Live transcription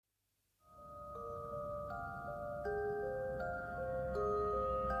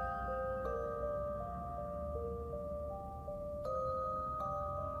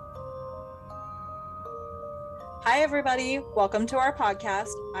Hi, everybody. Welcome to our podcast.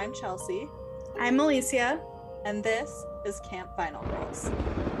 I'm Chelsea. I'm Alicia. And this is Camp Final Girls.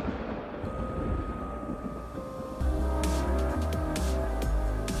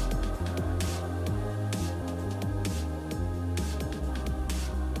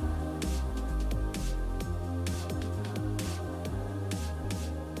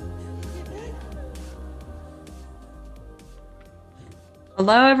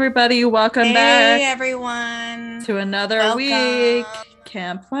 Hello, everybody. Welcome back. Hey, everyone. To another Welcome week.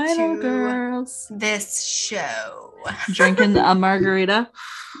 Camp Final to Girls. This show. Drinking a margarita.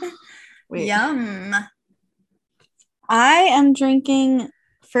 Wait. Yum. I am drinking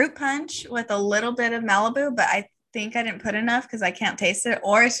fruit punch with a little bit of Malibu, but I think I didn't put enough because I can't taste it,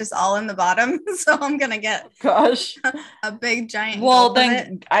 or it's just all in the bottom. So I'm going to get a big giant Well, gulp of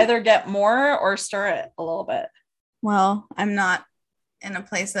then it. either get more or stir it a little bit. Well, I'm not in a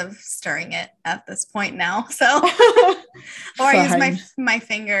place of stirring it at this point now. So or I use my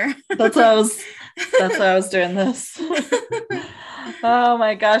finger. That's why I was doing this. Oh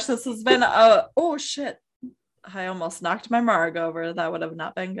my gosh, this has been oh shit. I almost knocked my Marg over. That would have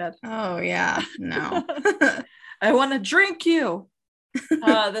not been good. Oh yeah, no. I want to drink you.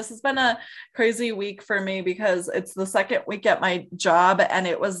 This has been a crazy week for me because it's the second week at my job and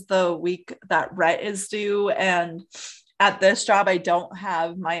it was the week that rent is due, and at this job I don't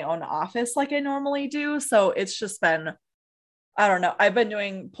have my own office like I normally do, so it's just been, I don't know, I've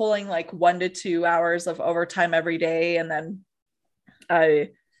been pulling like 1 to 2 hours of overtime every day, and then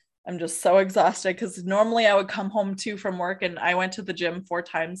I'm just so exhausted because normally I would come home too from work, and I went to the gym 4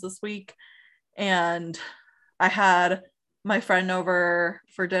 times this week, and I had my friend over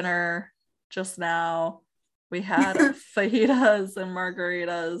for dinner just now. We had fajitas and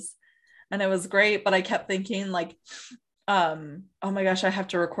margaritas and it was great, but I kept thinking like, oh my gosh, I have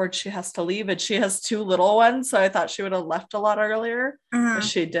to record. She has to leave, and she has 2 little ones. So I thought she would have left a lot earlier, but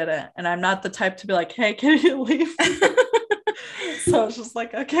she didn't. And I'm not the type to be like, hey, can you leave? So it's just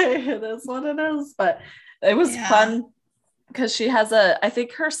like, okay, it is what it is. But it was fun because she has I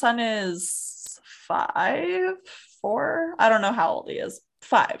think her son is 5, 4. I don't know how old he is.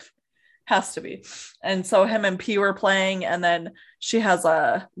 5 has to be. And so him and P were playing, and then she has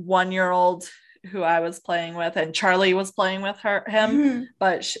a 1-year-old who I was playing with, and Charlie was playing with him,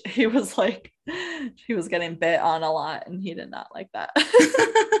 but he was getting bit on a lot, and he did not like that.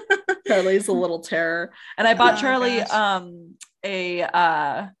 Charlie's a little terror. And I bought Charlie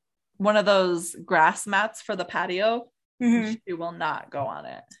a one of those grass mats for the patio. She will not go on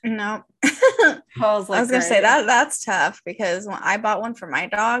it. No. I was gonna say that's tough because when I bought one for my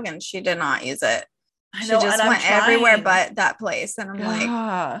dog and she did not use it. She just went everywhere but that place, and I'm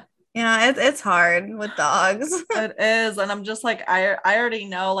like, it's hard with dogs. It is. And I'm just like, I already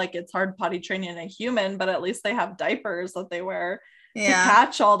know like it's hard potty training a human, but at least they have diapers that they wear to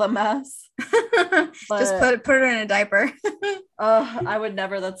catch all the mess. Just put her in a diaper. I would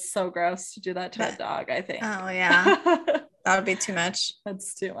never. That's so gross to do that to a dog, I think. Oh yeah. That would be too much.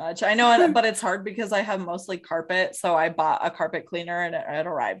 That's too much. I know, but it's hard because I have mostly carpet. So I bought a carpet cleaner and it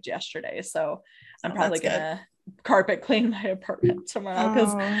arrived yesterday. So I'm probably gonna carpet clean my apartment tomorrow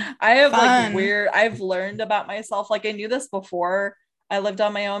because I have I've learned about myself. Like I knew this before I lived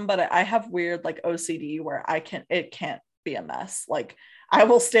on my own, but I have weird like OCD where it can't be a mess. Like I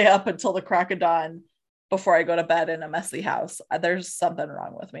will stay up until the crack of dawn before I go to bed in a messy house. There's something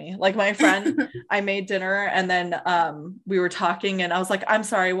wrong with me. Like my friend, I made dinner and then we were talking and I was like, I'm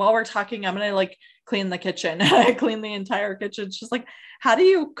sorry, while we're talking, I'm gonna like clean the kitchen. I cleaned the entire kitchen. She's like, how do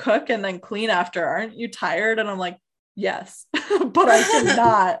you cook and then clean after? Aren't you tired? And I'm like, yes, but I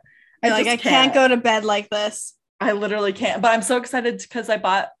cannot. I can't go to bed like this. I literally can't, but I'm so excited because I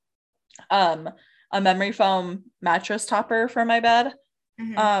bought a memory foam mattress topper for my bed.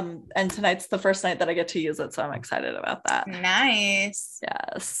 And tonight's the first night that I get to use it, so I'm excited about that. Nice.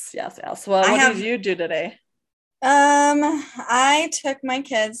 Yes. Well, what did you do today? I took my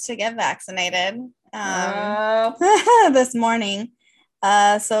kids to get vaccinated this morning.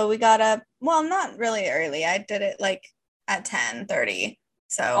 So we got up, well, not really early. I did it like at 10:30.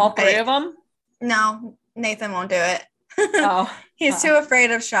 So all 3 of them? No, Nathan won't do it. He's too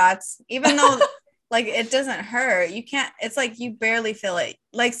afraid of shots, even though like it doesn't hurt. You can't, it's like you barely feel it.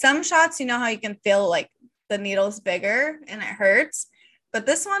 Like some shots, you know how you can feel like the needle's bigger and it hurts, but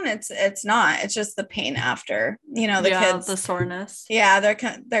this one it's not. It's just the pain after, the kids, the soreness. Yeah,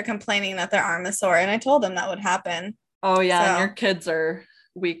 they're complaining that their arm is sore, and I told them that would happen. Oh yeah, and your kids are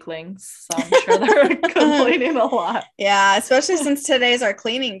weaklings, so I'm sure they're complaining a lot. Yeah, especially since today's our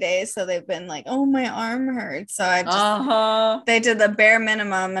cleaning day, so they've been like, "Oh, my arm hurts." So I just they did the bare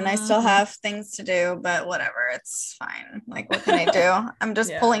minum, and I still have things to do, but whatever, it's fine. Like, what can I do? I'm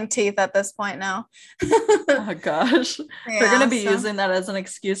just pulling teeth at this point now. Oh gosh, they're gonna be using that as an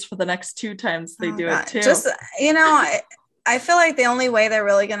excuse for the next 2 times they do it too. Just I feel like the only way they're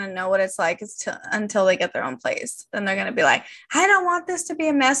really going to know what it's like is until they get their own place. Then they're going to be like, I don't want this to be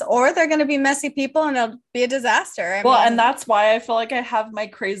a mess. Or they're going to be messy people and it'll be a disaster. And that's why I feel like I have my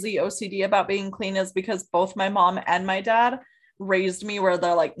crazy OCD about being clean, is because both my mom and my dad raised me where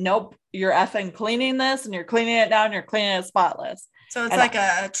they're like, nope, you're effing cleaning this and you're cleaning it down. You're cleaning it spotless. So it's like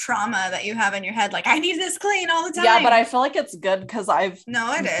a trauma that you have in your head. Like, I need this clean all the time. Yeah, but I feel like it's good because I've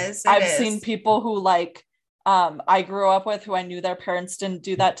seen people who like, I grew up with who I knew their parents didn't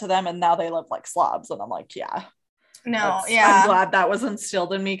do that to them, and now they live like slobs, and I'm like, I'm glad that was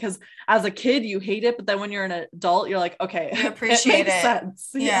instilled in me, because as a kid you hate it, but then when you're an adult you're like, okay, you appreciate it. Sense.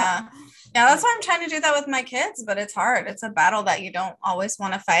 Yeah, that's why I'm trying to do that with my kids, but it's hard. It's a battle that you don't always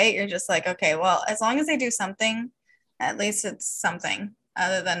want to fight. You're just like, okay, well, as long as they do something, at least it's something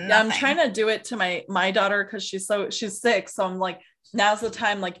other than nothing. I'm trying to do it to my daughter because she's 6, so I'm like, now's the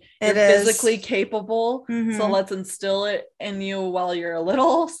time, like, you're physically capable, so let's instill it in you while you're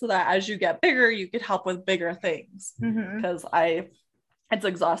little, so that as you get bigger you could help with bigger things, because it's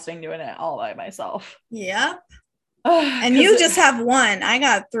exhausting doing it all by myself. Yep. And you just have 1. I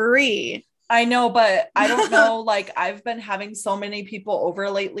got 3. I know, but I don't know, like, I've been having so many people over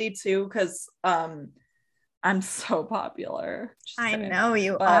lately too, because I'm so popular. I know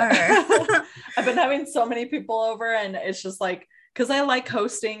you are. I've been having so many people over, and it's just like, because I like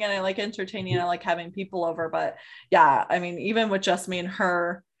hosting and I like entertaining and I like having people over. But yeah, I mean, even with just me and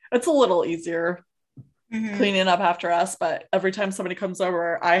her, it's a little easier cleaning up after us. But every time somebody comes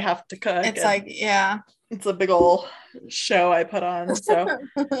over, I have to cook. It's like, it's a big old show I put on. So,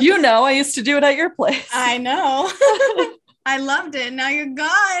 I used to do it at your place. I know. I loved it. Now you're gone.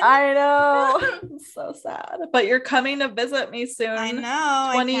 I know. It's so sad. But you're coming to visit me soon. I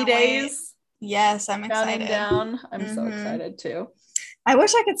know. 20 days. Wait. Yes, I'm excited. Down. I'm so excited too. I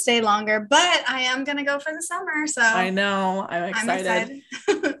wish I could stay longer, but I am going to go for the summer. So I know. I'm excited.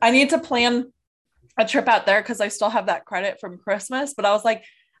 I need to plan a trip out there because I still have that credit from Christmas, but I was like,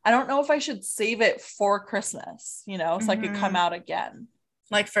 I don't know if I should save it for Christmas, so I could come out again.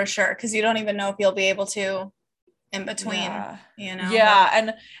 Like, for sure. Because you don't even know if you'll be able to in between,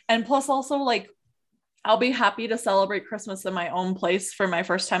 Yeah. And plus also, like, I'll be happy to celebrate Christmas in my own place for my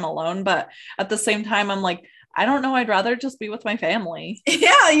first time alone. But at the same time, I'm like, I don't know. I'd rather just be with my family.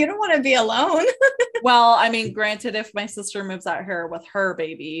 Yeah. You don't want to be alone. Well, I mean, granted, if my sister moves out here with her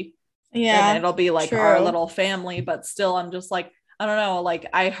baby, then it'll be like our little family, but still, I'm just like, I don't know. Like,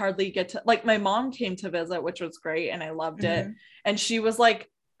 I hardly get to, like, my mom came to visit, which was great. And I loved it. And she was like,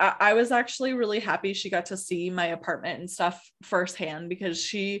 I was actually really happy she got to see my apartment and stuff firsthand, because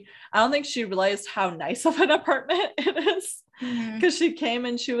I don't think she realized how nice of an apartment it is, because she came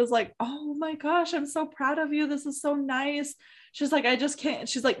and she was like, oh my gosh, I'm so proud of you. This is so nice. She's like, I just can't.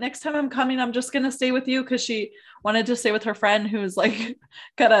 She's like, next time I'm coming, I'm just going to stay with you. Cause she wanted to stay with her friend who's like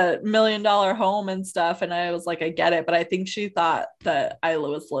got $1 million home and stuff. And I was like, I get it. But I think she thought that I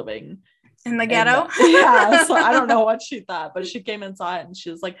was living in the ghetto. So I don't know what she thought, but she came and saw it and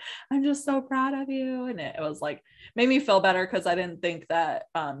she was like, I'm just so proud of you. And it was like, made me feel better, because I didn't think that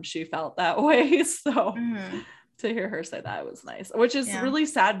she felt that way. So to hear her say that was nice, which is really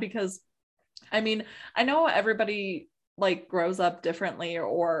sad, because I mean, I know everybody like grows up differently,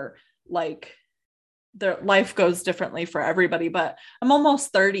 or like their life goes differently for everybody, but I'm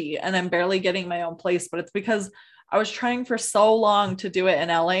almost 30 and I'm barely getting my own place. But it's because I was trying for so long to do it in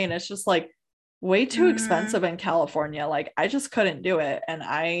LA, and it's just like way too expensive in California. Like, I just couldn't do it. And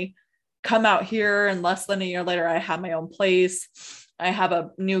I come out here, and less than a year later, I have my own place. I have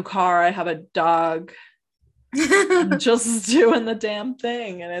a new car. I have a dog. I'm just doing the damn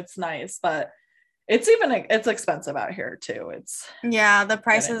thing. And it's nice, but it's expensive out here too. The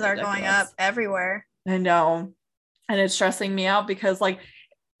prices are going up everywhere. I know. And it's stressing me out, because like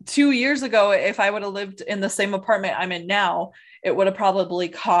 2 years ago, if I would have lived in the same apartment I'm in now, it would have probably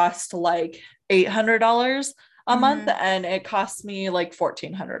cost like $800 a month, and it costs me like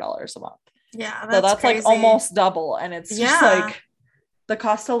 $1,400 a month. Yeah, so that's crazy. Like almost double, and it's just like the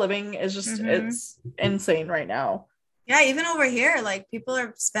cost of living is just it's insane right now. Yeah, even over here, like, people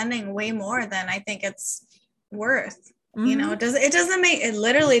are spending way more than I think it's worth. It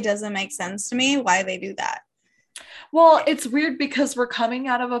literally doesn't make sense to me why they do that. Well, it's weird because we're coming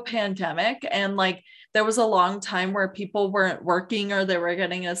out of a pandemic, and like there was a long time where people weren't working or they were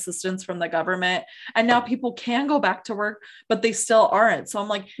getting assistance from the government. And now people can go back to work, but they still aren't. So I'm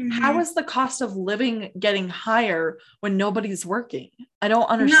like, how is the cost of living getting higher when nobody's working? I don't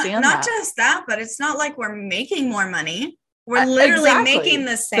understand not just that, but it's not like we're making more money. We're literally making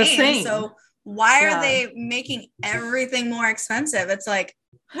the same. So why are they making everything more expensive? It's like,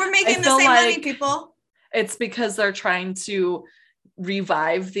 we're making the same money, people. It's because they're trying to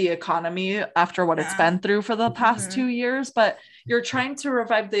revive the economy after what it's been through for the past 2 years. But you're trying to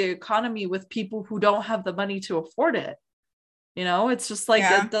revive the economy with people who don't have the money to afford it. You know, it's just like,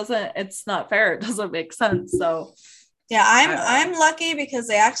 it's not fair. It doesn't make sense. So yeah, I'm lucky because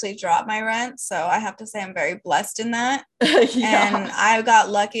they actually dropped my rent. So I have to say I'm very blessed in that. And I got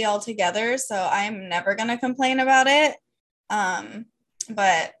lucky altogether. So I'm never going to complain about it.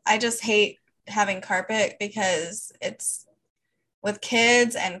 But I just hate having carpet because it's with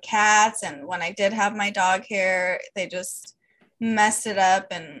kids and cats. And when I did have my dog here, they just messed it up.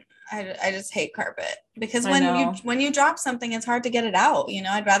 And I just hate carpet because when you drop something, it's hard to get it out. You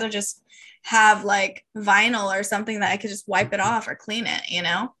know, I'd rather just have like vinyl or something that I could just wipe it off or clean it, you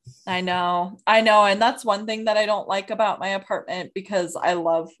know? I know. And that's one thing that I don't like about my apartment, because I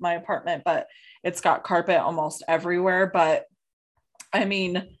love my apartment, but it's got carpet almost everywhere. But I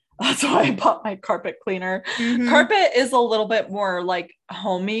mean, that's why I bought my carpet cleaner. Carpet is a little bit more like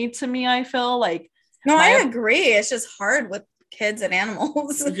homey to me, I feel like. No, I agree. It's just hard with kids and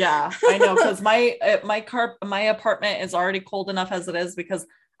animals. Yeah, I know, because my apartment is already cold enough as it is, because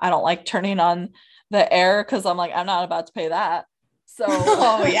I don't like turning on the air, because I'm like, I'm not about to pay that. So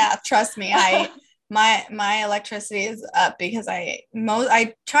oh yeah, trust me, my electricity is up because I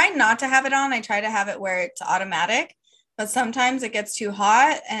try not to have it on. I try to have it where it's automatic, but sometimes it gets too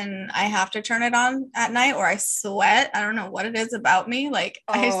hot and I have to turn it on at night, or I sweat. I don't know what it is about me. Like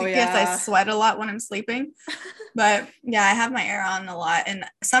guess I sweat a lot when I'm sleeping. But yeah, I have my air on a lot, and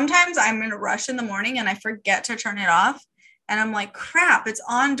sometimes I'm in a rush in the morning and I forget to turn it off. And I'm like, crap, it's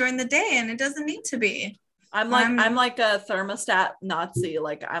on during the day and it doesn't need to be. I'm like a thermostat Nazi.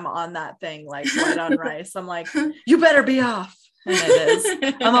 Like, I'm on that thing, like white on rice. I'm like, you better be off. And it is.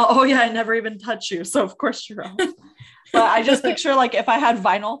 I'm like, oh yeah, I never even touch you. So of course you're off. But I just picture, like, if I had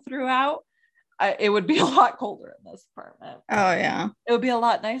vinyl throughout, it would be a lot colder in this apartment. Oh yeah. It would be a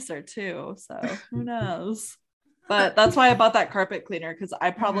lot nicer too. So who knows? But that's why I bought that carpet cleaner, because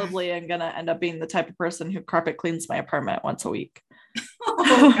I probably am going to end up being the type of person who carpet cleans my apartment once a week.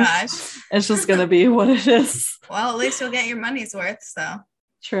 Oh, gosh. It's just going to be what it is. Well, at least you'll get your money's worth, so.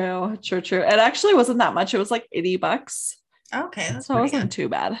 True. It actually wasn't that much. It was like $80. Okay, that's so it wasn't too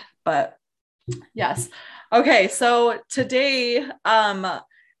bad. But yes. Okay, so today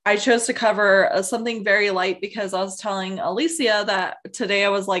I chose to cover something very light, because I was telling Alicia that today I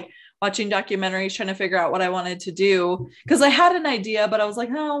was like watching documentaries, trying to figure out what I wanted to do, because I had an idea, but I was like,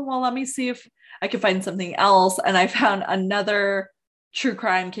 oh, well, let me see if I could find something else. And I found another true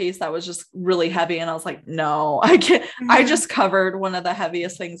crime case that was just really heavy. And I was like, no, I can't. I just covered one of the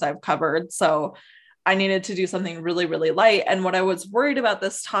heaviest things I've covered. So I needed to do something really, really light. And what I was worried about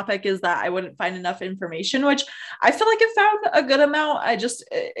this topic is that I wouldn't find enough information, which I feel like I found a good amount.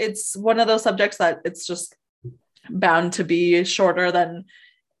 It's one of those subjects that it's just bound to be shorter than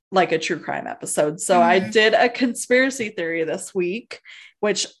like a true crime episode. So I did a conspiracy theory this week,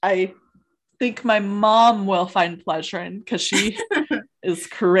 which I think my mom will find pleasure in, because she is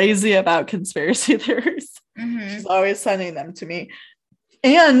crazy about conspiracy theories. She's always sending them to me.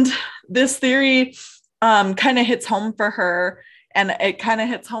 And this theory kind of hits home for her, and it kind of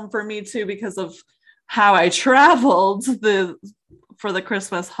hits home for me too, because of how I traveled for the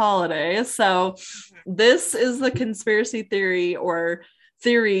Christmas holiday. So this is the conspiracy theory, or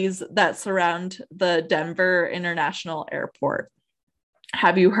theories that surround the Denver International Airport.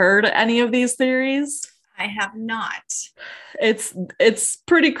 Have you heard any of these theories? I have not. It's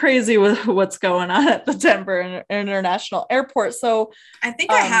pretty crazy with what's going on at the Denver International Airport. So I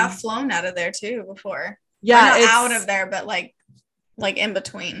think I have flown out of there too before. Yeah, not out of there, but like in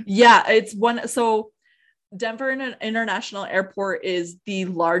between. Yeah, it's one. So Denver International Airport is the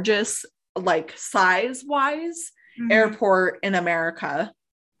largest, like, size-wise airport in America,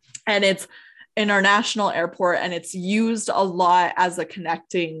 and it's international airport, and it's used a lot as a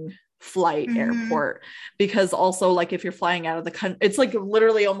connecting flight airport, because also, like, if you're flying out of the country, it's like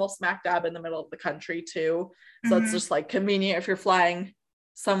literally almost smack dab in the middle of the country too, so it's just like convenient if you're flying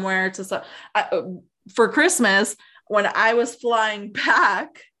somewhere to for Christmas, when I was flying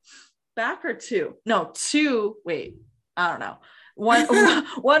back or two, wait, I don't know, one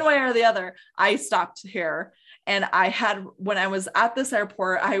way or the other, I stopped here. And when I was at this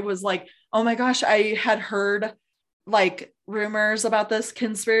airport, I was like, oh my gosh, I had heard like rumors about this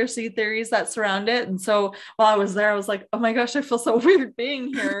conspiracy theories that surround it. And so while I was there, I was like, oh my gosh, I feel so weird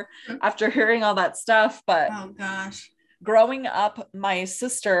being here after hearing all that stuff. But oh gosh, growing up, my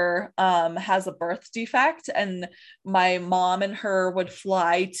sister has a birth defect, and my mom and her would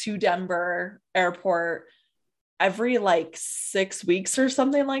fly to Denver airport every like 6 weeks or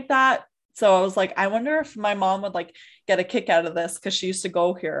something like that. So I was like, I wonder if my mom would like get a kick out of this, because she used to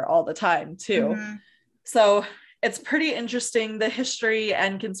go here all the time too. So it's pretty interesting, the history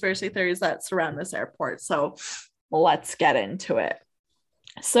and conspiracy theories that surround this airport. So let's get into it.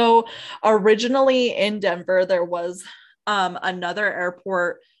 So originally in Denver, there was another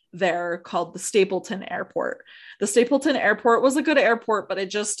airport there called the Stapleton Airport. The Stapleton Airport was a good airport, but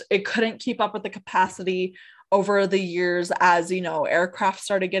it couldn't keep up with the capacity over the years, as aircraft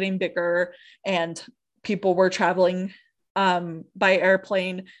started getting bigger and people were traveling by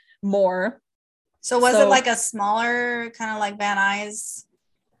airplane more. So was it like a smaller kind of like Van Nuys?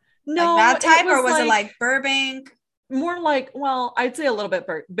 No, like that type, or was it like Burbank? More like, well, I'd say a little bit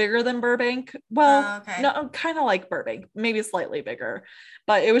bigger than Burbank. Well, no, kind of like Burbank, maybe slightly bigger,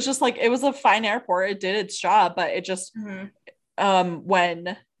 but it was just like, it was a fine airport. It did its job, but it just,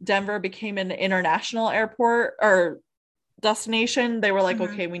 when Denver became an international airport or destination, they were like,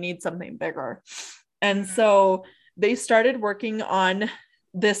 okay, we need something bigger. And so they started working on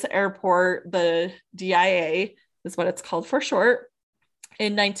this airport, the DIA is what it's called for short,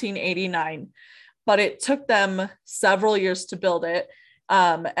 in 1989. But it took them several years to build it.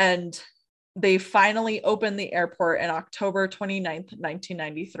 And they finally opened the airport in October 29th,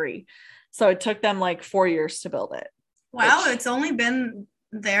 1993. So it took them like 4 years to build it. Wow, it's only been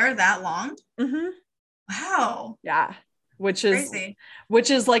there that long? Wow. Yeah. Which is,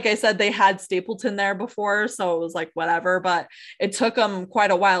 like I said, they had Stapleton there before, so it was like whatever, but it took them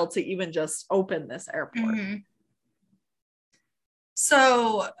quite a while to even just open this airport.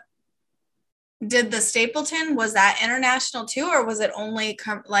 So did the Stapleton, was that international too, or was it only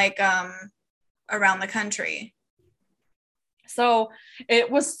around the country? So it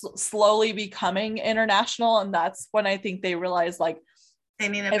was slowly becoming international, and that's when I think they realized like, they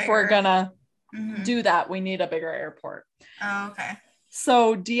need if we're gonna do that, we need a bigger airport. Oh, okay.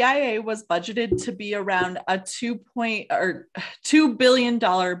 So DIA was budgeted to be around a $2 billion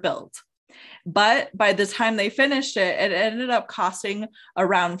build. But by the time they finished it, it ended up costing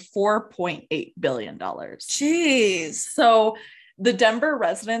around $4.8 billion. Jeez. So the Denver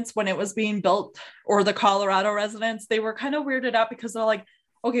residents, when it was being built, or the Colorado residents, they were kind of weirded out, because they're like,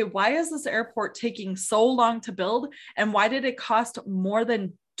 okay, why is this airport taking so long to build? And why did it cost more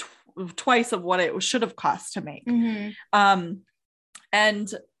than twice of what it should have cost to make?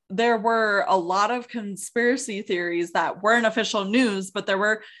 And there were a lot of conspiracy theories that weren't official news, but there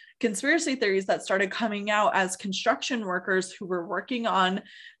were conspiracy theories that started coming out as construction workers who were working on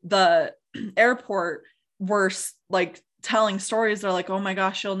the airport were like telling stories. They're like, oh my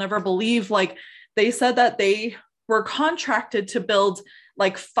gosh, you'll never believe, like they said that they were contracted to build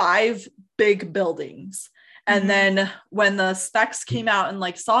like 5 big buildings. And then when the specs came out and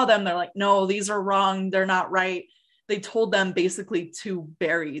like saw them, they're like, no, these are wrong. They're not right. They told them basically to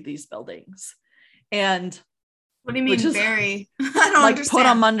bury these buildings. And what do you mean bury? I don't like understand. Put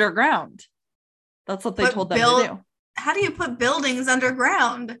them underground. That's what they told them to do. How do you put buildings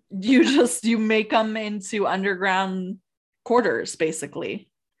underground? You make them into underground quarters, basically.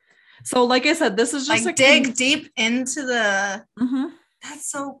 So like I said, this is just like dig deep into the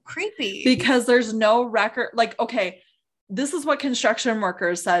That's so creepy. Because there's no record. Like, okay, this is what construction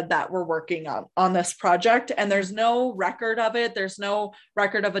workers said that were working on this project, and there's no record of it. There's no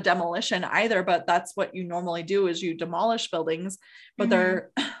record of a demolition either, but that's what you normally do, is you demolish buildings. But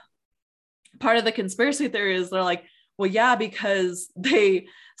they're part of the conspiracy theory is they're like, well, yeah, because they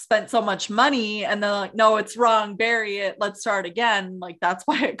spent so much money, and they're like, no, it's wrong, bury it, let's start again. Like, that's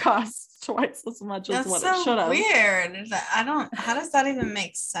why it costs twice as much as what it should have. Weird. How does that even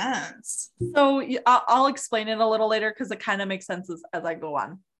make sense? So I'll explain it a little later, because it kind of makes sense as I go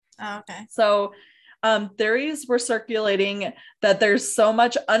on. Oh, okay. So theories were circulating that there's so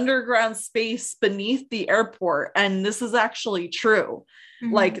much underground space beneath the airport, and this is actually true.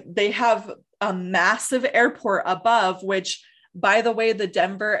 Like, they have a massive airport above, which, by the way, the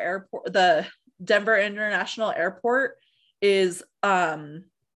Denver International Airport is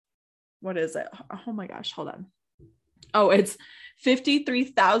what is it? Oh my gosh, hold on. Oh, it's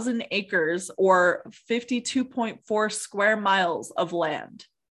 53,000 acres, or 52.4 square miles of land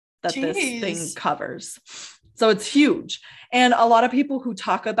that this thing covers. So it's huge. And a lot of people who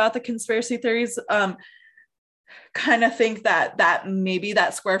talk about the conspiracy theories, kind of think that maybe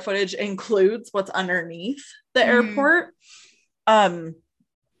that square footage includes what's underneath the airport.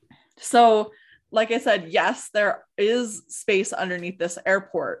 So like I said, yes, there is space underneath this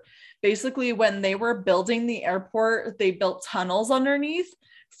airport. Basically, when they were building the airport, they built tunnels underneath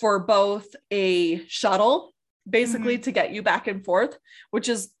for both a shuttle, basically to get you back and forth, which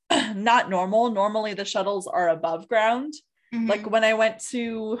is not normal. Normally the shuttles are above ground. Like when I went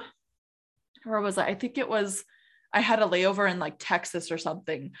to, where was I think it was, I had a layover in like Texas or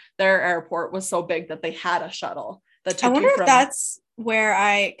something. Their airport was so big that they had a shuttle that took I wonder you from, if that's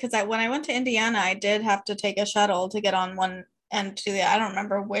where because when I went to Indiana, I did have to take a shuttle to get on one end to the, I don't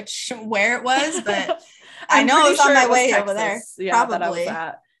remember where it was, but I know it was on my way over there. Yeah, probably. That I was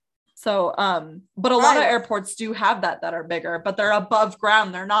at. So, but a lot of airports do have that are bigger, but they're above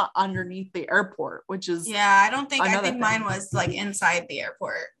ground. They're not underneath the airport, which is, I think mine was like inside the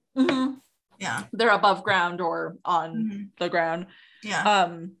airport. Yeah. They're above ground or on the ground. Yeah.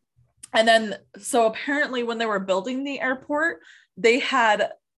 And then, so apparently when they were building the airport, they had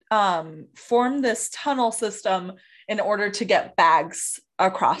formed this tunnel system in order to get bags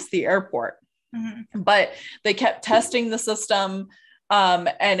across the airport. But they kept testing the system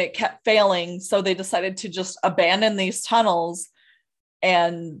and it kept failing. So they decided to just abandon these tunnels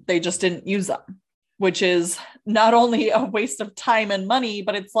and they just didn't use them, which is not only a waste of time and money,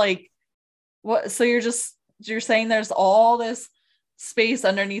 but it's like, what? So you're saying there's all this space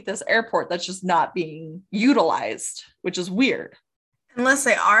underneath this airport that's just not being utilized, which is weird. Unless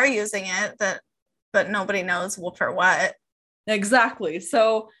they are using it, but nobody knows for what. Exactly.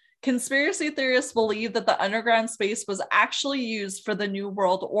 So conspiracy theorists believe that the underground space was actually used for the New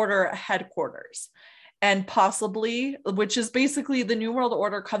World Order headquarters, and possibly, which is basically the New World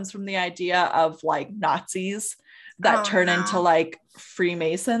Order comes from the idea of like Nazis that turn into like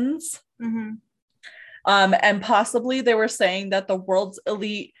Freemasons. And possibly they were saying that the world's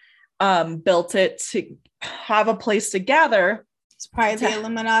elite built it to have a place to gather. It's probably the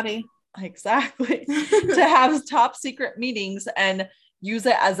Illuminati. Exactly. To have top secret meetings and use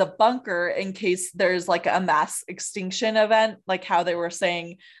it as a bunker in case there's like a mass extinction event, like how they were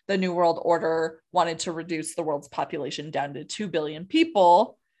saying the New World Order wanted to reduce the world's population down to 2 billion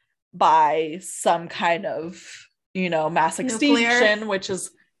people by some kind of, mass extinction, which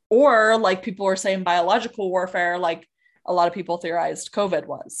is, or like people were saying biological warfare, like a lot of people theorized COVID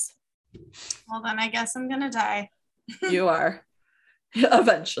was. Well, then I guess I'm going to die. You are.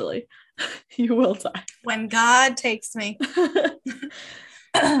 Eventually. You will die. When God takes me.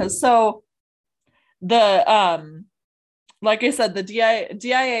 So the, like I said, the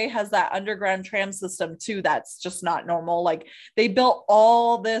DIA has that underground tram system too. That's just not normal. Like they built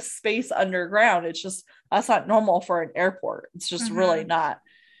all this space underground. It's just, that's not normal for an airport. It's just really not.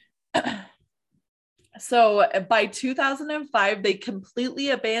 So by 2005, they completely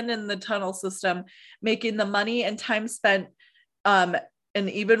abandoned the tunnel system, making the money and time spent an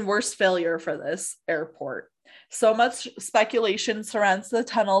even worse failure for this airport. So much speculation surrounds the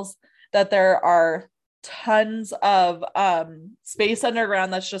tunnels that there are tons of space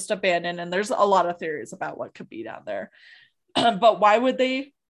underground that's just abandoned, and there's a lot of theories about what could be down there. But why would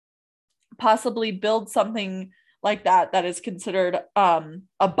they possibly build something like that is considered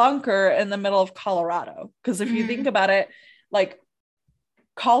a bunker in the middle of Colorado? Because if you think about it, like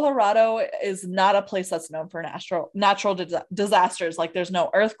Colorado is not a place that's known for natural disasters. Like there's no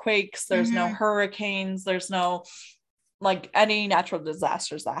earthquakes, there's no hurricanes, there's no like any natural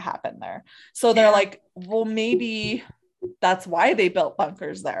disasters that happen there. So they're like, well, maybe that's why they built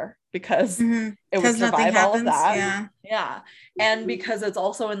bunkers there, because it would survive all of that. Yeah. And because it's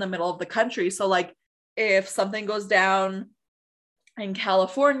also in the middle of the country. So like if something goes down in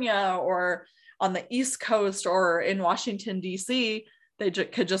California or on the East Coast or in Washington, D.C., they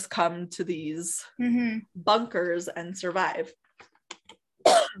could just come to these bunkers and survive.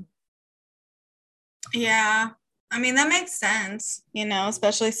 Yeah. I mean, that makes sense,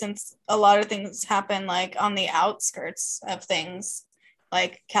 especially since a lot of things happen like on the outskirts of things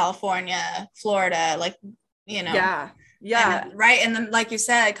like California, Florida, like, Yeah. Right. And then, like you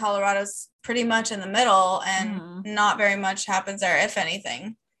said, Colorado's pretty much in the middle and not very much happens there, if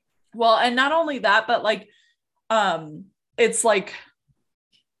anything. Well, and not only that, but like, it's like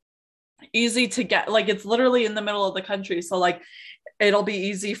easy to get, like, it's literally in the middle of the country. So like, it'll be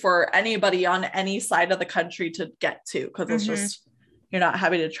easy for anybody on any side of the country to get to, because it's just, you're not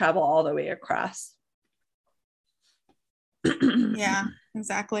having to travel all the way across. Yeah,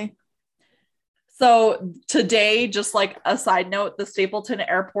 exactly. So today, just like a side note, the Stapleton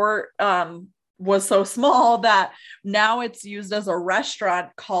Airport was so small that now it's used as a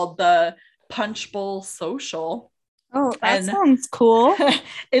restaurant called the Punch Bowl Social. Oh, that sounds cool.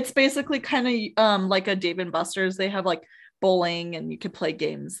 It's basically kind of like a Dave and Buster's. They have like bowling and you could play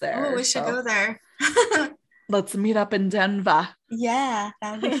games there. Oh, we should go there. Let's meet up in Denver. Yeah,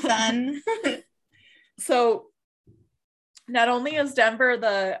 that would be fun. So not only is Denver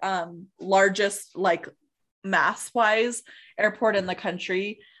the largest, like mass-wise airport in the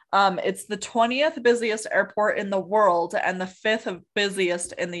country, it's the 20th busiest airport in the world and the 5th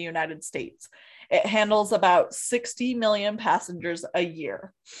busiest in the United States. It handles about 60 million passengers a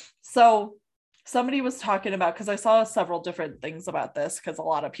year. So somebody was talking about, because I saw several different things about this, because a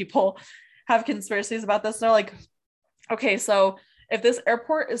lot of people have conspiracies about this. They're like, okay, so if this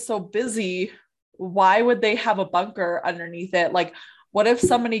airport is so busy, why would they have a bunker underneath it? Like, what if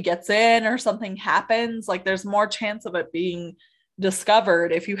somebody gets in or something happens? Like, there's more chance of it being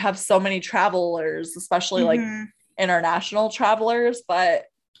discovered if you have so many travelers, especially like international travelers. But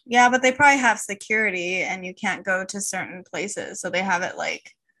yeah, but they probably have security and you can't go to certain places. So they have it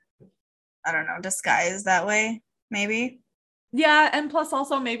like, I don't know, disguised that way, maybe. Yeah. And plus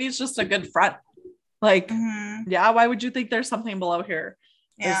also maybe it's just a good front. Like, yeah, why would you think there's something below here?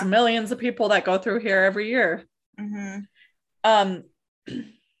 Yeah. There's millions of people that go through here every year.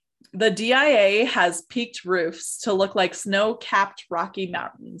 The DIA has peaked roofs to look like snow-capped Rocky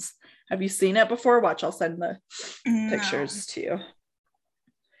Mountains. Have you seen it before? Watch, I'll send the pictures to you.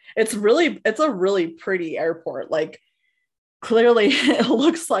 It's a really pretty airport. Like, clearly it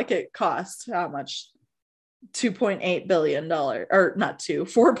looks like it cost how much? $2.8 billion, or not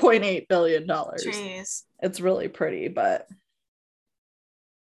 $4.8 billion. Jeez. It's really pretty, but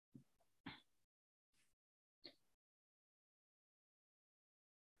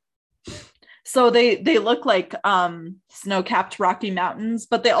so they look like snow-capped Rocky Mountains,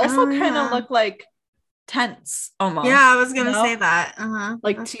 but they also kind of look like tents almost. Yeah, I was gonna say that.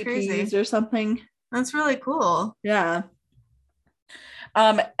 Like that's teepees crazy. Or something. That's really cool. Yeah.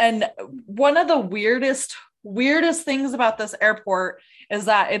 And one of the weirdest things about this airport is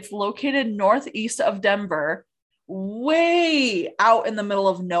that it's located northeast of Denver, way out in the middle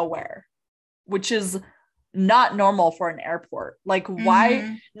of nowhere, which is not normal for an airport. Like,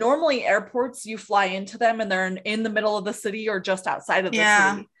 why? Normally airports, you fly into them and they're in the middle of the city or just outside of the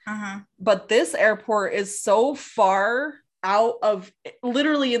city. But this airport is so far out of,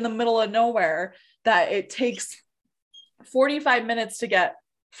 literally in the middle of nowhere, that it takes 45 minutes to get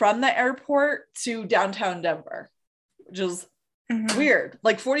from the airport to downtown Denver, which is weird.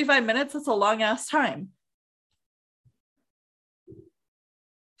 Like 45 minutes, that's a long ass time.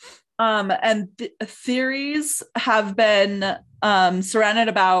 And theories have been surrounded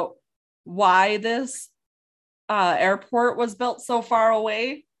about why this airport was built so far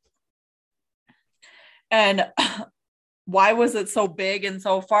away. And why was it so big and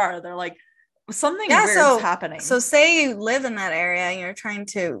so far? They're like, something weird's happening. So say you live in that area and you're trying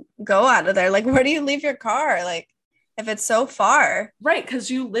to go out of there. Like, where do you leave your car? Like, if it's so far. Right,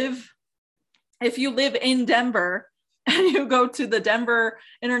 because if you live in Denver and you go to the Denver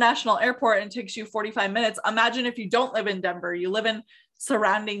International Airport and it takes you 45 minutes. Imagine if you don't live in Denver, you live in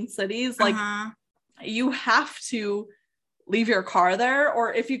surrounding cities. Like, you have to leave your car there,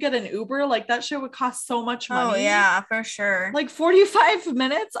 or if you get an Uber, like that shit would cost so much money. Oh yeah, for sure. Like 45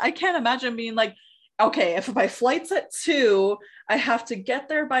 minutes. I can't imagine being like, okay, if my flight's at 2, I have to get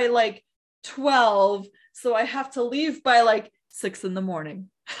there by like 12, so I have to leave by like 6 a.m.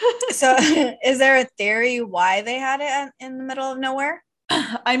 So is there a theory why they had it in the middle of nowhere?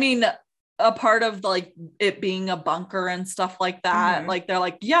 I mean, a part of like it being a bunker and stuff like that. Like, they're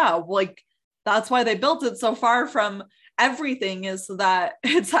like, yeah, like that's why they built it so far from everything, is so that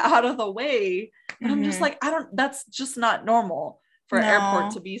it's out of the way. But I'm just like, that's just not normal for an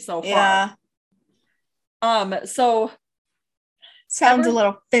airport to be so far. So sounds a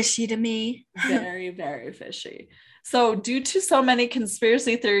little fishy to me. Very, very fishy. So due to so many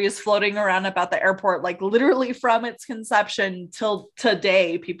conspiracy theories floating around about the airport, like literally from its conception till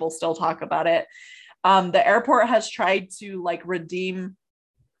today, people still talk about it. The airport has tried to like redeem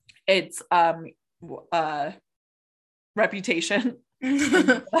its reputation.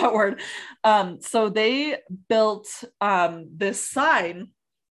 That word. So they built this sign.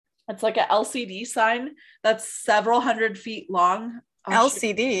 It's like an LCD sign that's several hundred feet long.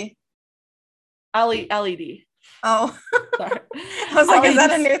 LCD. LED. Oh, sorry. I was like, LED, is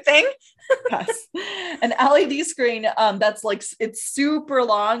that a new thing? Yes. An LED screen that's like, it's super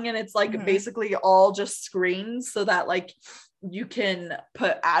long, and it's like basically all just screens, so that like you can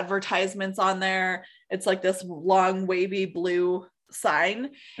put advertisements on there. It's like this long wavy blue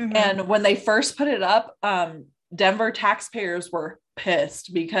sign. And when they first put it up, Denver taxpayers were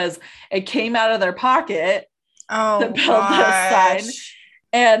pissed because it came out of their pocket to build this sign.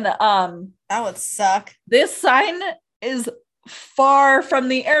 And that would suck. This sign is far from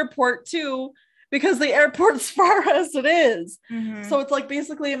the airport too, because the airport's far as it is. Mm-hmm. So it's like,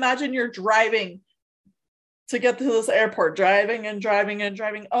 basically imagine you're driving to get to this airport, driving and driving and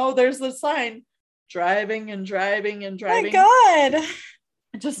driving. Oh, there's the sign. Driving and driving and driving. Oh my God.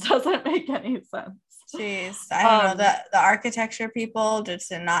 It just doesn't make any sense. Jeez, I don't know. The architecture people just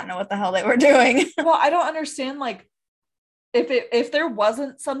did not know what the hell they were doing. Well, I don't understand, like, if there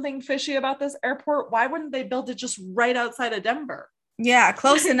wasn't something fishy about this airport, why wouldn't they build it just right outside of Denver? Yeah,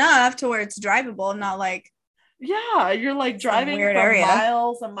 close enough to where it's drivable, not like, yeah, you're like driving for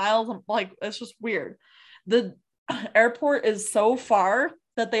miles and miles, and like, it's just weird. The airport is so far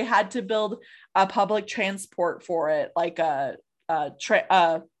that they had to build a public transport for it, like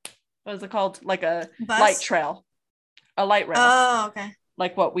what is it called? Like a bus? Light trail, a light rail. Oh, okay.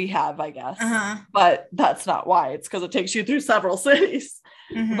 Like what we have, I guess. Uh-huh. But that's not why. It's because it takes you through several cities.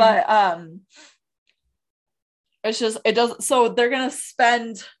 Mm-hmm. But it's just, it doesn't. So they're gonna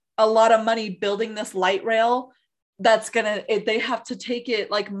spend a lot of money building this light rail. They have to take it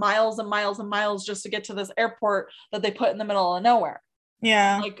like miles and miles and miles just to get to this airport that they put in the middle of nowhere.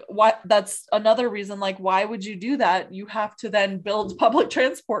 Yeah. Like, what? That's another reason. Like, why would you do that? You have to then build public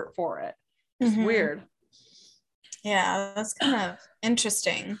transport for it. It's weird. Yeah, that's kind of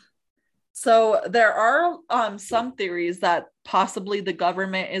interesting. So there are some theories that possibly the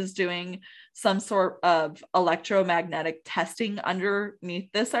government is doing some sort of electromagnetic testing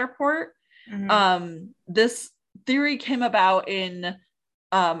underneath this airport. Mm-hmm. This theory came about in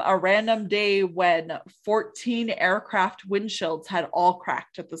a random day when 14 aircraft windshields had all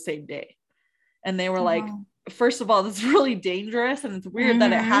cracked at the same day. And they were like, first of all, this is really dangerous. And it's weird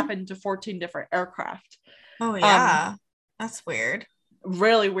that it happened to 14 different aircraft. Oh, yeah. That's weird.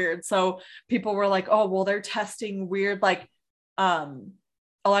 Really weird. So people were like, oh, well, they're testing weird, like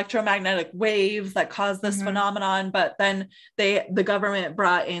electromagnetic waves that cause this phenomenon. But then the government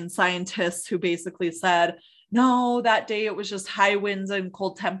brought in scientists who basically said, no, that day it was just high winds and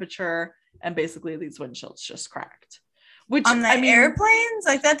cold temperature, and basically these windshields just cracked. Which on the airplanes,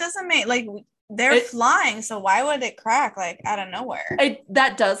 like, that doesn't make, like, they're flying, so why would it crack like out of nowhere?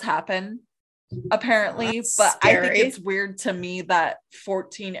 That does happen apparently, but scary. I think it's weird to me that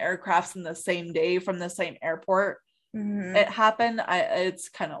 14 aircrafts in the same day from the same airport it happened. It's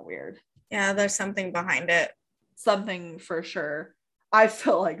kind of weird. Yeah, there's something behind it. Something for sure. I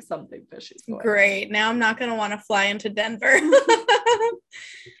feel like something fishy is going Great. On. Now I'm not going to want to fly into Denver.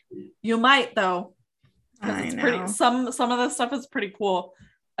 You might though. It's pretty. Some of this stuff is pretty cool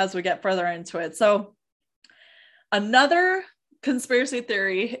as we get further into it. So another conspiracy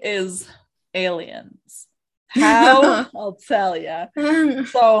theory is aliens. How? I'll tell you.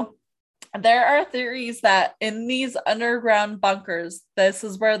 So there are theories that in these underground bunkers, this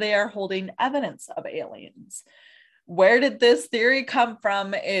is where they are holding evidence of aliens. Where did this theory come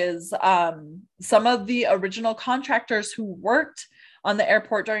from is some of the original contractors who worked on the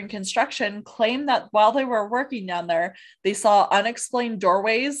airport during construction claim that while they were working down there, they saw unexplained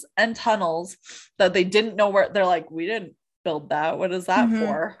doorways and tunnels that they didn't know where. They're like, we didn't build that. What is that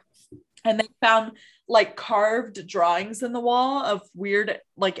for? And they found like carved drawings in the wall of weird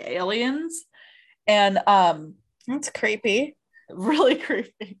like aliens. And that's creepy. Really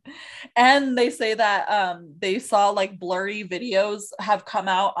creepy. And they say that they saw like blurry videos have come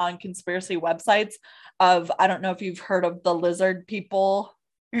out on conspiracy websites of, I don't know if you've heard of the lizard people,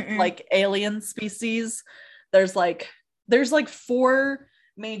 like alien species. There's like 4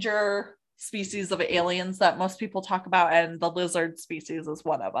 major species of aliens that most people talk about, and the lizard species is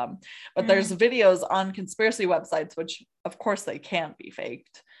one of them. But there's videos on conspiracy websites, which of course they can't be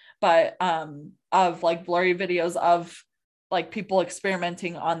faked, but of like blurry videos of like people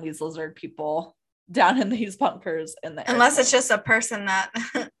experimenting on these lizard people down in these bunkers in the unless it's just a person that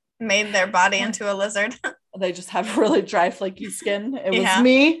made their body into a lizard. They just have really dry, flaky skin. It was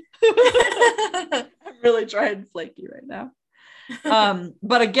me. I'm really dry and flaky right now.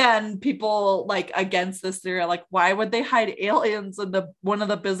 But again, people like against this theory, like, why would they hide aliens in one of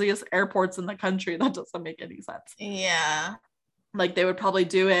the busiest airports in the country? That doesn't make any sense. Yeah. Like they would probably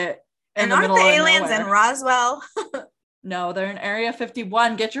do it in and the middle of nowhere. Aren't the aliens in Roswell? No, they're in Area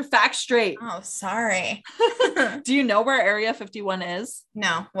 51. Get your facts straight. Oh, sorry. Do you know where Area 51 is?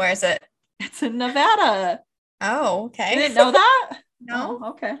 No. Where is it? It's in Nevada. Oh, okay. You didn't know that? No. Oh,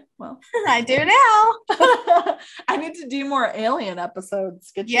 okay. Well, I do now. I need to do more alien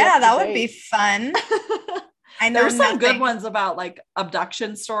episodes. That would be fun. I know there's some good ones about like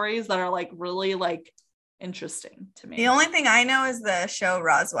abduction stories that are like really like interesting to me. The only thing I know is the show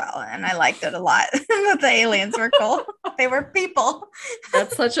Roswell, and I liked it a lot. The aliens were cool. They were people.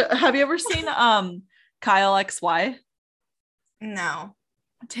 That's such a. Have you ever seen Kyle XY? No.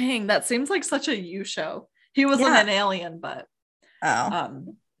 Dang, that seems like such a you show. He wasn't an alien, but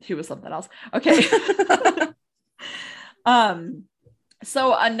he was something else. Okay.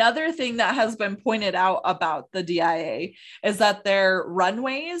 So another thing that has been pointed out about the DIA is that their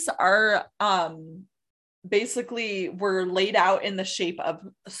runways are basically were laid out in the shape of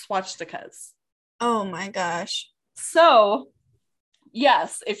swastikas. Oh my gosh. So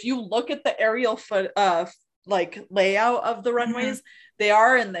yes, if you look at the aerial like layout of the runways, they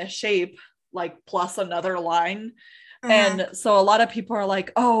are in this shape, like plus another line. And so a lot of people are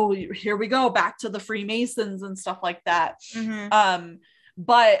like, oh, here we go back to the Freemasons and stuff like that.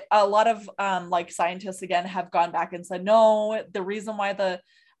 But a lot of like scientists again have gone back and said, no, the reason why the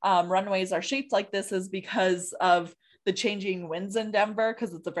runways are shaped like this is because of the changing winds in Denver,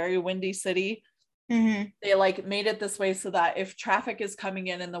 because it's a very windy city. They like made it this way so that if traffic is coming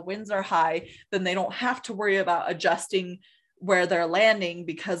in and the winds are high, then they don't have to worry about adjusting where they're landing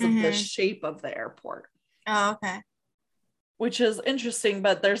because of the shape of the airport. Oh, okay. Which is interesting,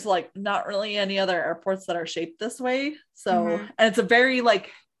 but there's like not really any other airports that are shaped this way. So, and it's a very like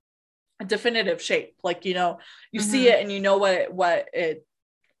definitive shape. Like, you know, you see it and you know what it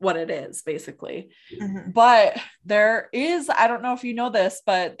is basically. But there is, I don't know if you know this,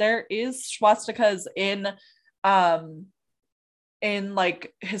 but there is swastikas in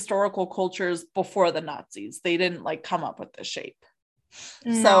like historical cultures before the Nazis. They didn't like come up with this shape.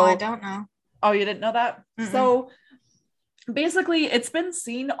 No, so I don't know. Oh, you didn't know that? So basically it's been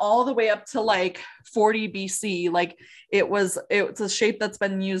seen all the way up to like 40 BC. Like it's a shape that's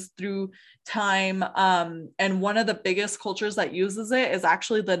been used through time. And one of the biggest cultures that uses it is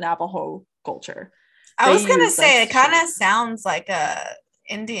actually the Navajo culture. I was gonna say it kind of sounds like a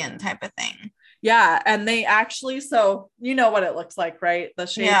Indian type of thing. Yeah, and they actually, so you know what it looks like, right? The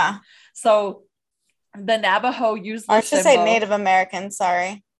shape. Yeah. So the Navajo use the I should say Native American,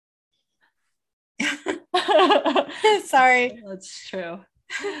 sorry. Sorry. That's true.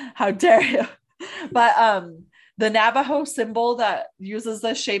 How dare you? But the Navajo symbol that uses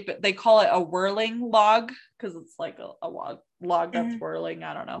this shape, they call it a whirling log because it's like a log that's whirling.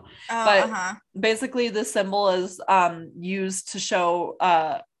 I don't know. But basically the symbol is used to show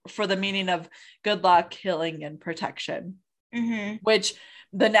for the meaning of good luck, healing, and protection, which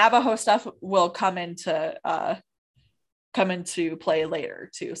the Navajo stuff will come into play later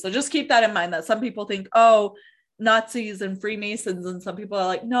too. So just keep that in mind, that some people think, oh, Nazis and Freemasons, and some people are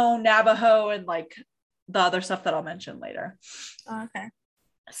like, no, Navajo and like the other stuff that I'll mention later. Okay.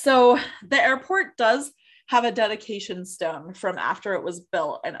 So the airport does have a dedication stone from after it was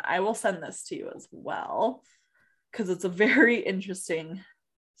built, and I will send this to you as well because it's a very interesting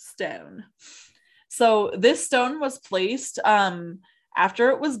stone. So this stone was placed after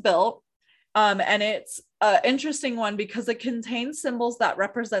it was built, and it's an interesting one because it contains symbols that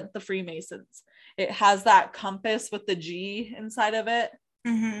represent the Freemasons. It has that compass with the G inside of it.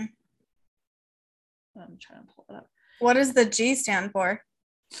 I'm trying to pull it up. What does the G stand for?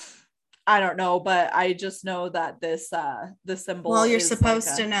 I don't know, but I just know that this symbol. Well, you're supposed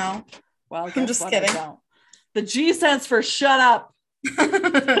like to know. Well, I'm just kidding. The G stands for shut up.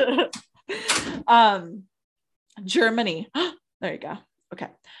 Germany. There you go. Okay.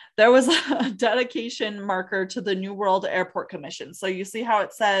 There was a dedication marker to the New World Airport Commission. So you see how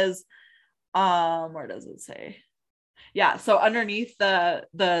it says, where does it say? Yeah. So underneath the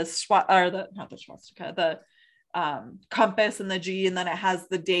compass and the G, and then it has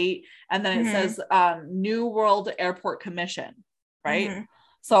the date, and then it says New World Airport Commission, right?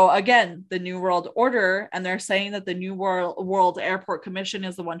 So again, the New World Order, and they're saying that the New World Airport Commission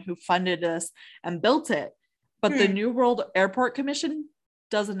is the one who funded this and built it. But the New World Airport Commission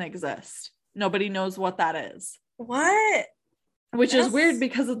doesn't exist. Nobody knows what that is. What? Which is weird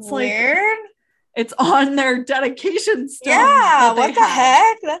because it's weird. Like it's on their dedication stone. Yeah, what the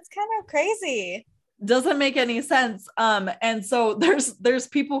heck? That's kind of crazy. Doesn't make any sense. And so there's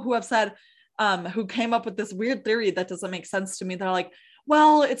people who have said, who came up with this weird theory that doesn't make sense to me. They're like,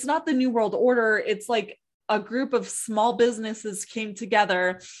 well, it's not the New World Order. It's like a group of small businesses came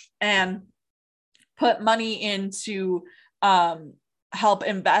together and put money into help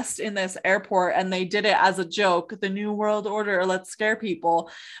invest in this airport, and they did it as a joke, the New World Order, let's scare people.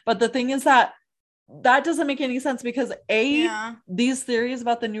 But the thing is that doesn't make any sense because these theories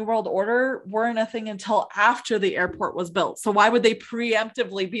about the New World Order weren't a thing until after the airport was built. So why would they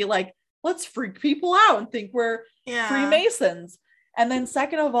preemptively be like, let's freak people out and think we're Freemasons? And then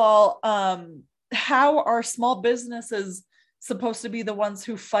second of all, how are small businesses supposed to be the ones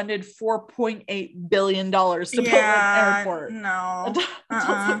who funded $4.8 billion to build an airport? No. It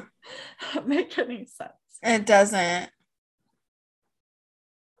doesn't make any sense. It doesn't.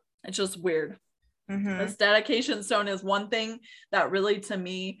 It's just weird. This dedication stone is one thing that really, to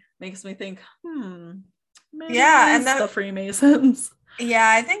me, makes me think, maybe and the Freemasons. Yeah,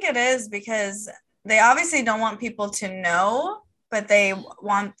 I think it is, because they obviously don't want people to know, but they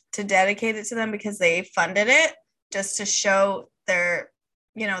want to dedicate it to them because they funded it, just to show their,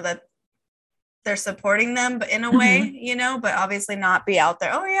 that they're supporting them, but in a way, but obviously not be out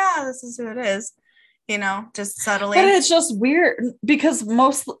there. Oh yeah, this is who it is. Just subtly. But it's just weird because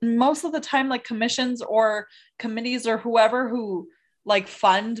most of the time, like commissions or committees or whoever who like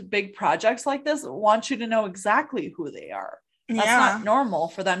fund big projects like this want you to know exactly who they are. That's not normal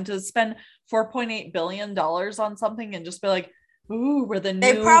for them to spend $4.8 billion on something and just be like, ooh, we're the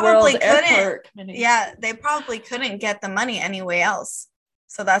new World Airport Committee. Yeah, they probably couldn't get the money anyway else.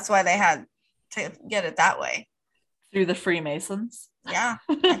 So that's why they had to get it that way. Through the Freemasons? Yeah,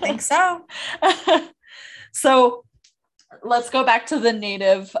 I think so. So let's go back to the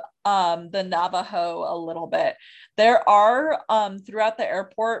native, the Navajo a little bit. There are throughout the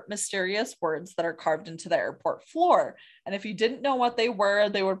airport mysterious words that are carved into the airport floor. And if you didn't know what they were,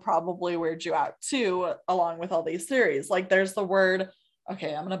 they would probably weird you out too, along with all these theories. Like there's the word,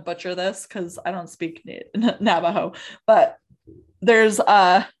 okay, I'm going to butcher this because I don't speak Navajo, but there's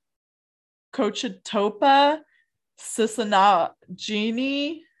Cochetopa,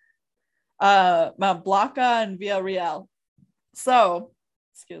 Sisanagini, Mount Blanca, and Villarreal. So,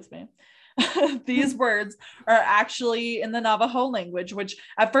 excuse me. These words are actually in the Navajo language, which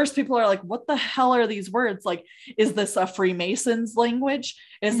at first people are like, what the hell are these words? Like, is this a Freemasons language?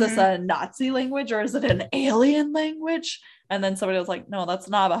 Is this a Nazi language? Or is it an alien language? And then somebody was like, no, that's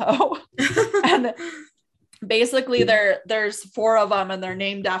Navajo. And basically there's 4 of them, and they're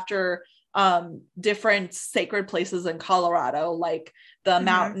named after different sacred places in Colorado, like the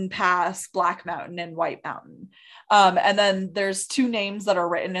Mountain Pass, Black Mountain, and White Mountain. And then there's 2 names that are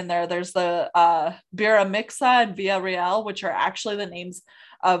written in there. There's the Biramixa and Villarreal, which are actually the names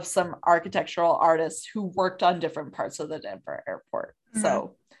of some architectural artists who worked on different parts of the Denver airport.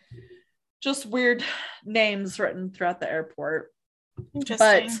 So just weird names written throughout the airport.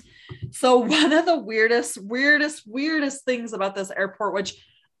 But so one of the weirdest things about this airport, which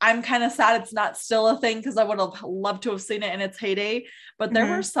I'm kind of sad it's not still a thing because I would have loved to have seen it in its heyday, but there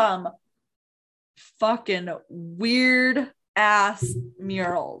were some fucking weird ass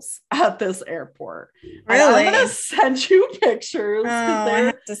murals at this airport. Really? I'm gonna send you pictures. I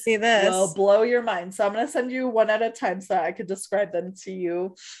have to see this. Will blow your mind. So I'm gonna send you one at a time so I could describe them to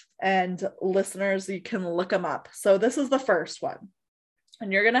you, and listeners, you can look them up. So this is the first one,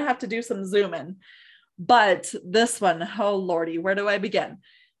 and you're gonna have to do some zooming. But this one, oh lordy, where do I begin?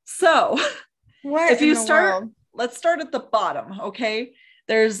 So if you start, let's start at the bottom. Okay.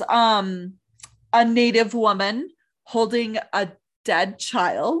 There's a Native woman holding a dead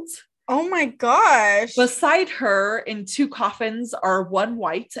child. Oh my gosh. Beside her in 2 coffins are one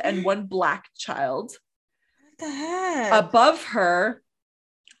white and one black child. What the heck? Above her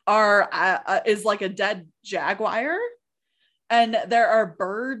is like a dead jaguar. And there are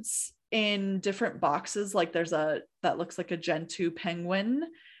birds in different boxes. Like there's that looks like a Gentoo penguin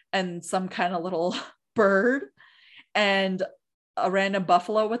and some kind of little bird and a random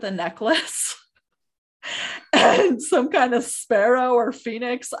buffalo with a necklace and some kind of sparrow or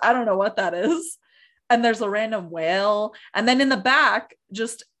phoenix. I don't know what that is. And there's a random whale. And then in the back,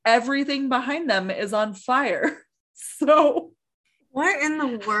 just everything behind them is on fire. So what in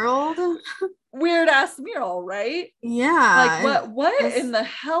the world? Weird ass mural, right? Yeah. Like what in the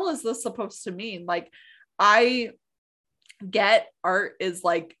hell is this supposed to mean? Like, I get art is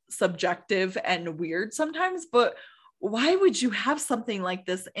like subjective and weird sometimes, but why would you have something like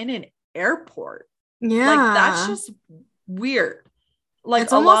this in an airport? Yeah, like that's just weird. Like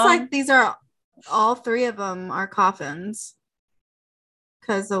it's almost like these are all 3 of them are coffins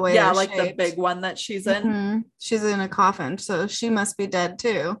because the way like shaped. The big one that she's in, she's in a coffin, so she must be dead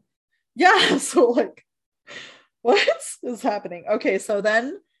too. Yeah, so like what is happening? Okay, so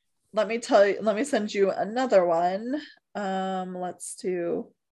then let me send you another one. Let's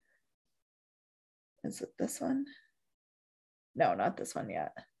do, is it this one? No, not this one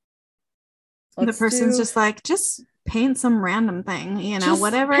yet. The person's just paint some random thing,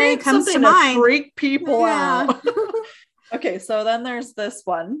 whatever comes to mind. Freak people out. Okay, so then there's this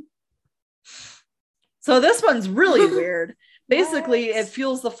one. So this one's really weird. Basically, it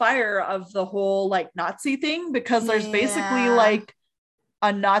fuels the fire of the whole like Nazi thing, because there's basically like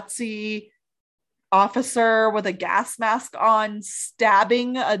a Nazi officer with a gas mask on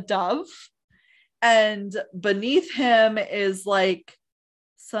stabbing a dove, and beneath him is like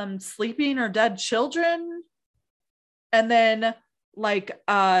some sleeping or dead children, and then like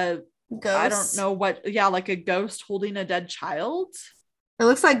Ghost? I don't know what, yeah, like a ghost holding a dead child. It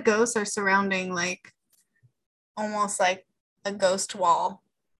looks like ghosts are surrounding like almost like a ghost wall.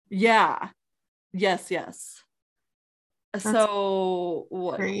 Yeah. Yes. That's so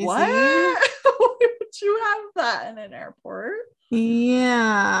crazy. What? Why would you have that in an airport?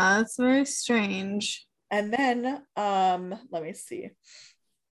 Yeah, it's very strange. And then let me see.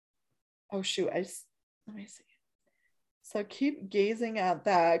 Oh shoot, let me see. So keep gazing at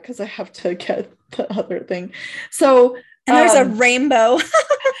that because I have to get the other thing. So and there's a rainbow.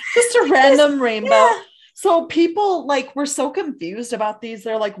 Just a random rainbow. Yeah. So people like were so confused about these.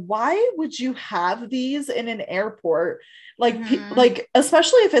 They're like, why would you have these in an airport? Like, like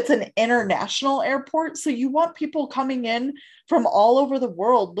especially if it's an international airport. So you want people coming in from all over the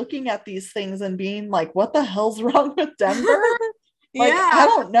world looking at these things and being like, what the hell's wrong with Denver? Like, yeah. I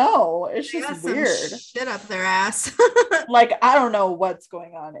don't know. It's just weird. Shit up their ass. Like, I don't know what's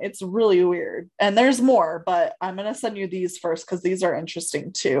going on. It's really weird. And there's more, but I'm going to send you these first because these are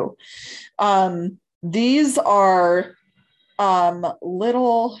interesting too. These are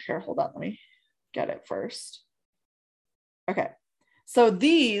little, here, hold on. Let me get it first. Okay. So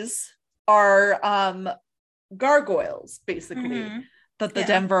these are gargoyles, basically, that the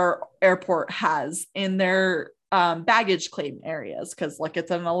Denver airport has in their baggage claim areas, because like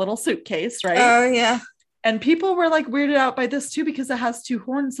it's in a little suitcase, right? Oh yeah. And people were like weirded out by this too because it has two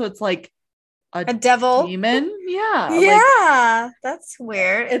horns, so it's like a devil demon. Yeah, like, that's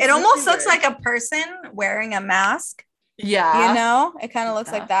weird. It almost looks like a person wearing a mask. Yeah, you know, it kind of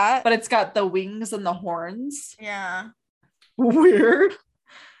looks like that, but it's got the wings and the horns. Yeah, weird.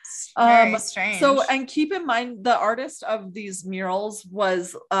 Very strange. So, and keep in mind the artist of these murals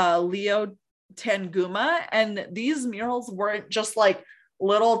was Leo Tanguma, and these murals weren't just like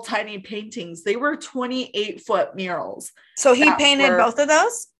little tiny paintings. They were 28-foot murals. So he painted both of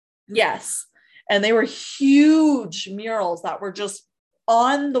those? Yes. And they were huge murals that were just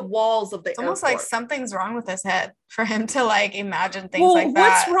on the walls of the airport. Almost like something's wrong with his head for him to like imagine things like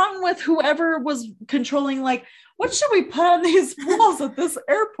that. What's wrong with whoever was controlling, like, what should we put on these walls at this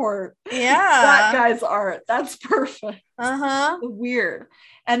airport? Yeah. That guy's art. That's perfect. Weird.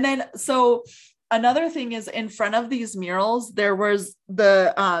 And then, so another thing is in front of these murals, there was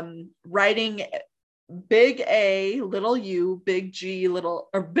the writing big A, little u, big G, little,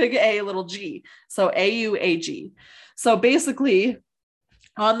 or big A, little g. So AUAG. So basically,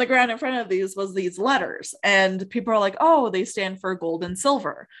 on the ground in front of these was these letters, and people are like, oh, they stand for gold and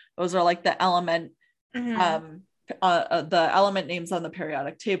silver. Those are like the element, the element names on the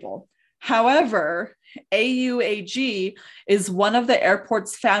periodic table. However, AUAG is one of the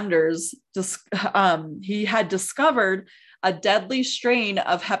airport's founders. He had discovered a deadly strain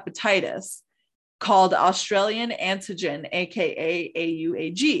of hepatitis called Australian antigen, aka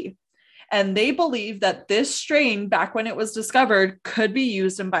AUAG. And they believe that this strain, back when it was discovered, could be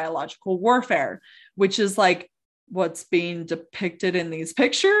used in biological warfare, which is like what's being depicted in these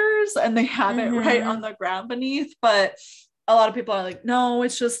pictures. And they have it right on the ground beneath. But a lot of people are like, no,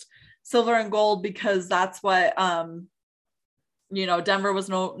 it's just silver and gold, because that's what, Denver was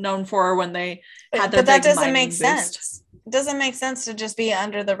known for when they had their. But that doesn't make sense. It doesn't make sense to just be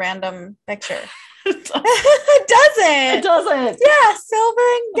under the random picture. It doesn't. Yeah, silver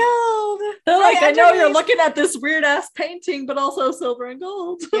and gold. They're like, I know you're looking at this weird ass painting, but also silver and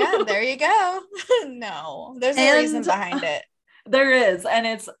gold. Yeah, there you go. No, there's a reason behind it. There is, and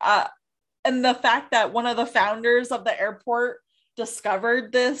it's and the fact that one of the founders of the airport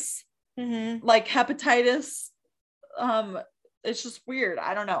discovered this, like hepatitis, it's just weird.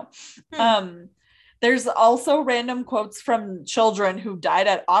 I don't know. There's also random quotes from children who died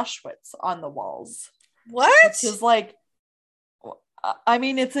at Auschwitz on the walls. What? Which is like, I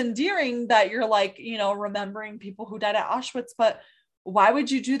mean, it's endearing that you're like, remembering people who died at Auschwitz, but why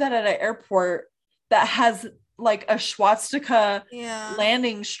would you do that at an airport that has like a swastika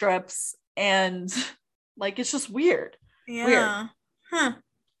landing strips, and like, it's just weird. Yeah. Weird.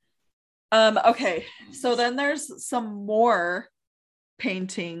 Okay. So then there's some more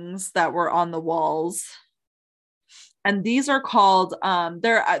paintings that were on the walls, and these are called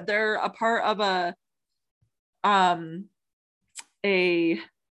they're a part of a oh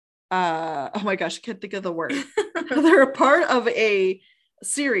my gosh, I can't think of the word. They're a part of a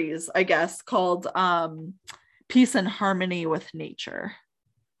series, I guess, called Peace and Harmony with Nature.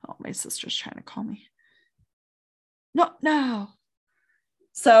 Oh, my sister's trying to call me. No.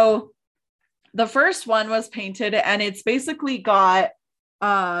 So the first one was painted, and it's basically got,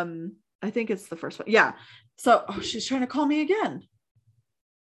 I think it's the first one. Yeah. So, she's trying to call me again.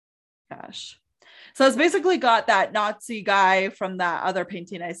 Gosh. So it's basically got that Nazi guy from that other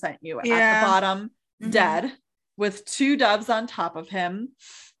painting I sent you at the bottom, dead, with 2 doves on top of him.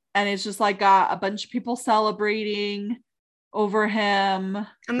 And it's just like got a bunch of people celebrating over him.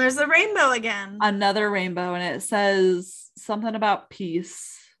 And there's a rainbow again. Another rainbow. And it says something about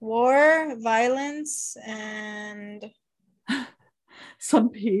peace. War, violence, and some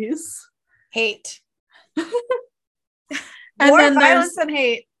peace. Hate. And War, then violence, and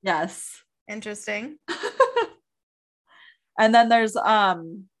hate. Yes. Interesting. And then there's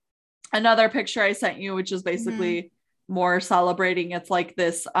another picture I sent you, which is basically more celebrating. It's like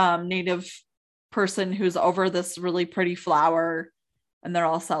this native person who's over this really pretty flower, and they're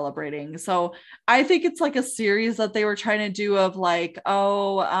all celebrating. So I think it's like a series that they were trying to do of like,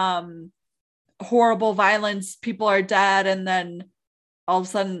 horrible violence, people are dead, and then all of a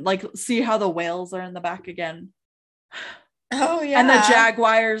sudden, like, see how the whales are in the back again. Oh yeah. And the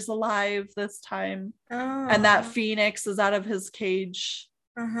jaguar's alive this time. Oh. And that phoenix is out of his cage.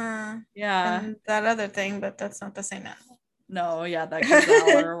 Yeah. And that other thing, but that's not the same animal. No, yeah, that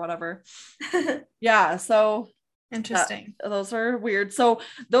gazelle or whatever. Yeah, so interesting. Those are weird. So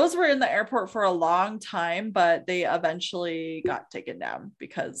those were in the airport for a long time, but they eventually got taken down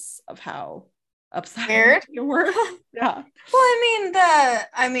because of how upset they were. Yeah. Well,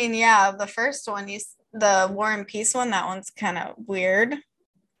 the first one, the War and Peace one, that one's kind of weird,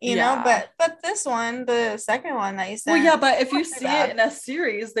 you know, but this one, the second one that you said. Well, yeah, but if you see it in a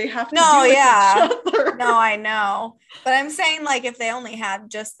series, they have to do with each other. No, I know. But I'm saying, like, if they only had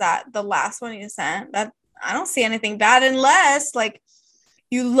just the last one you sent, that I don't see anything bad unless, like,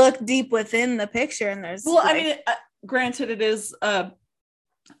 you look deep within the picture and there's. Well, like, I mean, granted, it is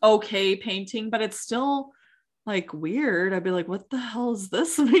okay painting, but it's still like weird. I'd be like, what the hell does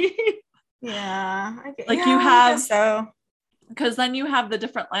this mean? Yeah. You have, so because then you have the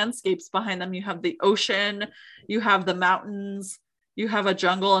different landscapes behind them. You have the ocean, you have the mountains, you have a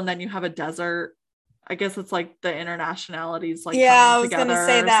jungle, and then you have a desert. I guess it's like the internationalities, like, I was gonna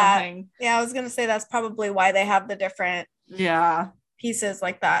say that. Something. Yeah, I was gonna say that's probably why they have the different pieces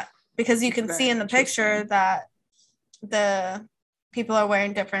like that, because you can see in the picture that the people are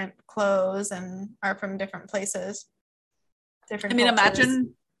wearing different clothes and are from different places. Different. I mean, cultures.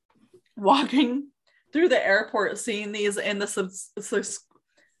 Imagine walking through the airport, seeing these in the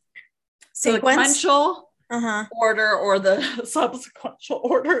sequential order or the subsequential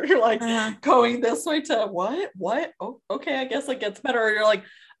order. You're like going this way to what? Oh, okay, I guess it gets better. Or you're like,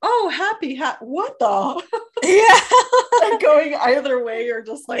 oh, what the? Yeah. Like going either way, or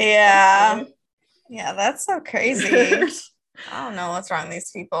just like, yeah, that's so crazy. I don't know what's wrong with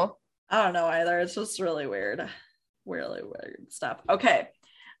these people. I don't know either. It's just really weird stuff. Okay.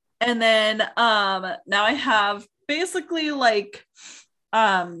 And then now I have basically like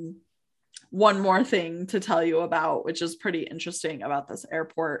one more thing to tell you about, which is pretty interesting about this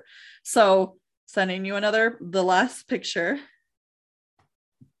airport. So sending you the last picture.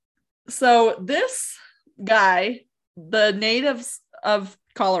 So this guy, the natives of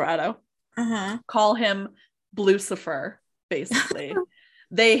Colorado call him Blucifer, basically.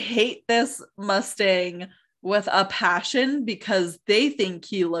 They hate this Mustang with a passion because they think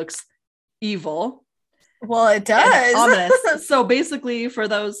he looks evil. Well, it does. Ominous. So basically, for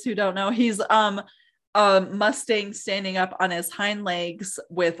those who don't know, he's a Mustang standing up on his hind legs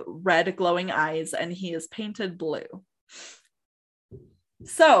with red glowing eyes, and he is painted blue.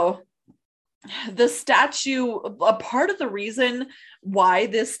 So the statue, a part of the reason why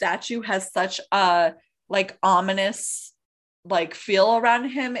this statue has such a like ominous like feel around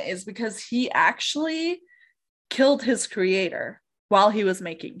him is because he actually killed his creator while he was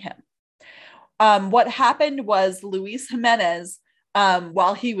making him. What happened was Luis Jimenez,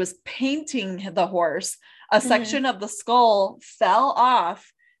 while he was painting the horse, a section of the skull fell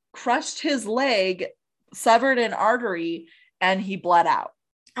off, crushed his leg, severed an artery, and he bled out.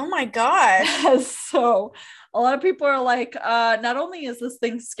 Oh my God. So a lot of people are like, not only is this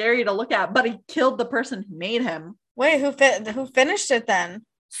thing scary to look at, but he killed the person who made him. Wait, who finished it then?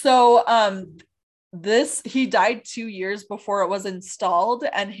 So he died 2 years before it was installed,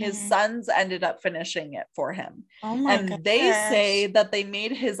 and his sons ended up finishing it for him. Oh my goodness. They say that they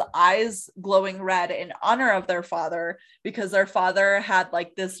made his eyes glowing red in honor of their father, because their father had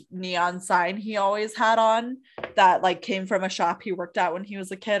like this neon sign he always had on that like came from a shop he worked at when he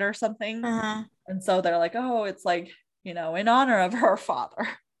was a kid or something. And so they're like, oh, it's like, you know, in honor of our father.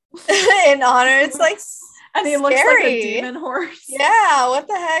 In honor, it's like and he looks like a demon horse. Yeah, what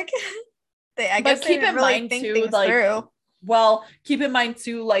the heck? I guess they didn't really think things through. Well, keep in mind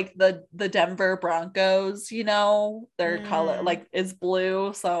too, like the Denver Broncos, you know, their color like is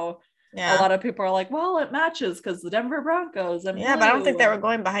blue. So a lot of people are like, well, it matches because the Denver Broncos. And yeah, but I don't think they were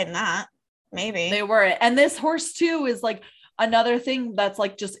going behind that. Maybe they weren't. And this horse too is like another thing that's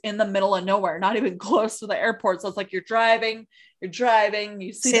like just in the middle of nowhere, not even close to the airport. So it's like you're driving,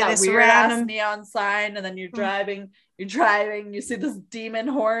 you see that weird ass neon sign, and then you're driving, you see this demon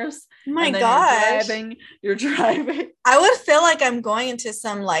horse. Oh my gosh. You're driving. I would feel like I'm going into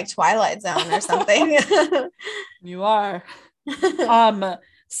some like Twilight Zone or something. You are.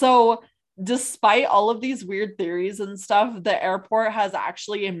 So despite all of these weird theories and stuff, the airport has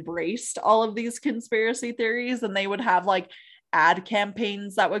actually embraced all of these conspiracy theories, and they would have like ad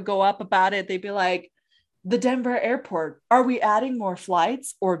campaigns that would go up about it. They'd be like, the Denver airport, are we adding more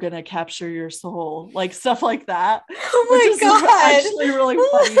flights or gonna capture your soul? Like stuff like that. Oh my god, actually really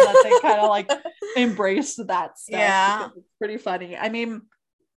funny that they kind of like embraced that stuff. Yeah, it's pretty funny. I mean,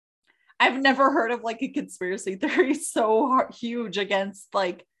 I've never heard of like a conspiracy theory so huge against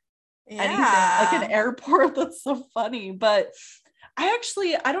like anything, like an airport. That's so funny. But I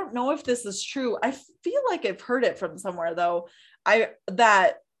don't know if this is true. I feel like I've heard it from somewhere though.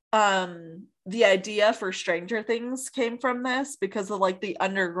 The idea for Stranger Things came from this because of like the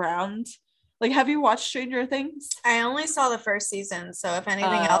underground. Like, have you watched Stranger Things? I only saw the first season, so if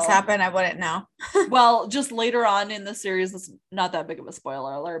anything else happened, I wouldn't know. Well, just later on in the series, it's not that big of a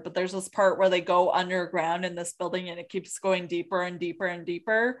spoiler alert, but there's this part where they go underground in this building and it keeps going deeper and deeper and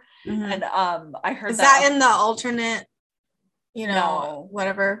deeper. And I heard that in the alternate,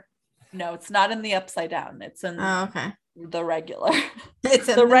 whatever. No, it's not in the Upside Down. It's in the regular. It's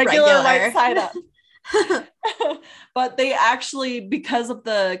in the regular right side up. But they actually, because of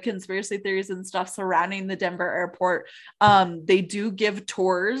the conspiracy theories and stuff surrounding the Denver airport, they do give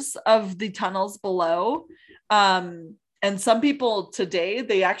tours of the tunnels below. And some people today,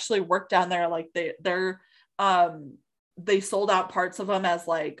 they actually work down there. Like they sold out parts of them as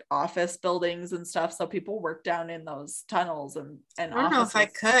like office buildings and stuff. So people work down in those tunnels and I don't know if I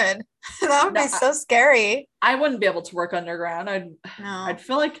could. That would be so scary. I wouldn't be able to work underground. I'd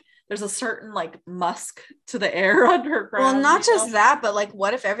feel like there's a certain like musk to the air underground. Well, not just that, but like,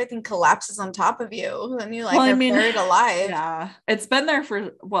 what if everything collapses on top of you? Then you buried alive. Yeah, it's been there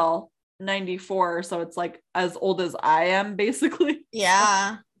for 94, so it's like as old as I am, basically.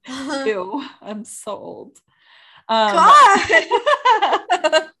 Yeah. Ew, I'm so old. God.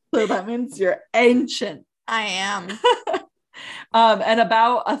 So that means you're ancient. I am. And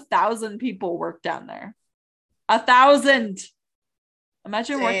about 1,000 people work down there. 1,000.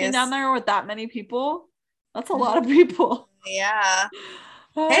 Imagine working down there with that many people. That's a lot of people. Yeah.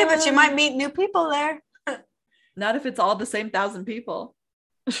 Hey, but you might meet new people there. Not if it's all the same 1,000 people.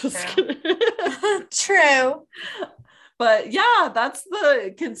 True. But yeah, that's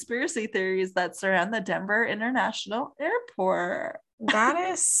the conspiracy theories that surround the Denver International Airport.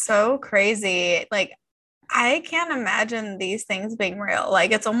 That is so crazy. Like, I can't imagine these things being real.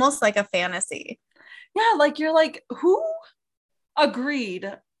 Like, it's almost like a fantasy. Yeah, like you're like, who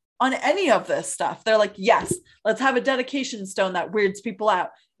agreed on any of this stuff? They're like, yes, let's have a dedication stone that weirds people out.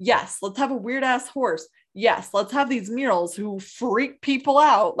 Yes, let's have a weird ass horse. Yes, let's have these murals who freak people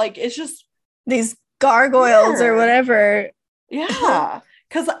out. Like, it's just these gargoyles or whatever. Yeah,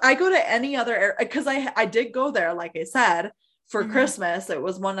 because I go to any other because I did go there, like I said, for Christmas. It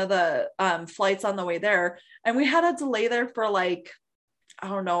was one of the flights on the way there, and we had a delay there for like, I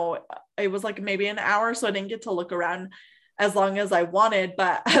don't know, it was like maybe an hour, so I didn't get to look around as long as I wanted.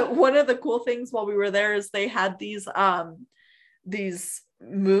 But one of the cool things while we were there is they had these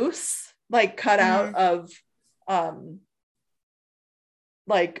moose like cut out of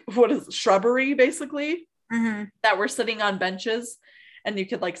like what is it, shrubbery basically, that were sitting on benches, and you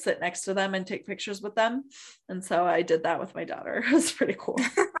could like sit next to them and take pictures with them. And so I did that with my daughter. It was pretty cool.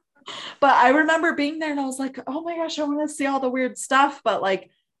 But I remember being there and I was like, oh my gosh, I want to see all the weird stuff, but like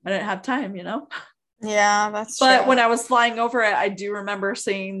I didn't have time, Yeah, that's true. But true. when I was flying over it, I do remember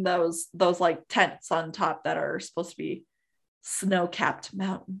seeing those like tents on top that are supposed to be snow-capped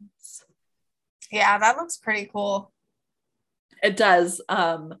mountains. Yeah, that looks pretty cool. It does.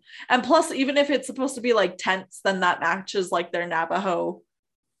 And plus, even if it's supposed to be like tents, then that matches like their Navajo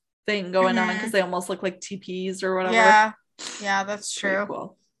thing going on, because they almost look like teepees or whatever. Yeah, that's true.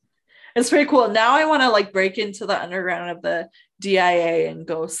 Cool. It's pretty cool. Now I want to like break into the underground of the DIA and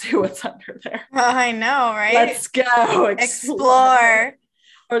go see what's under there. I know, right? Let's go explore.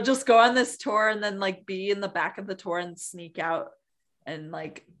 Or just go on this tour and then like be in the back of the tour and sneak out and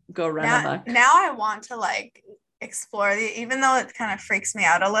like go run amok. Now I want to like explore even though it kind of freaks me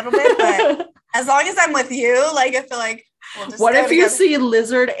out a little bit, but As long as I'm with you, like I feel like what if you see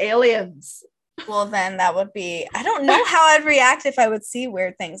lizard aliens? Well, then that would be, I don't know how I'd react if I would see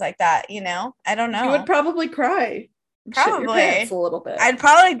weird things like that, you know? I don't know. You would probably cry. Probably. Shit your pants a little bit. I'd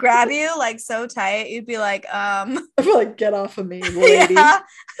probably grab you like so tight. You'd be like, I feel like, get off of me, lady. Yeah.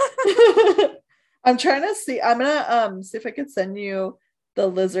 I'm trying to see. I'm gonna see if I could send you the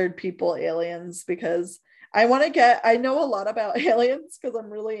lizard people aliens, because I want to get, I know a lot about aliens because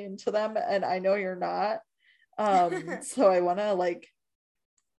I'm really into them, and I know you're not. So I want to like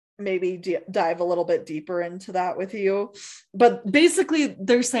maybe dive a little bit deeper into that with you. But basically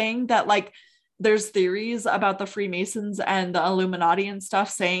they're saying that like there's theories about the Freemasons and the Illuminati and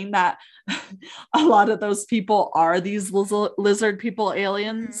stuff saying that a lot of those people are these lizard people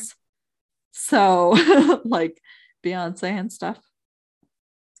aliens. So like Beyonce and stuff.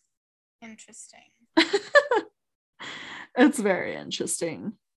 Interesting. It's very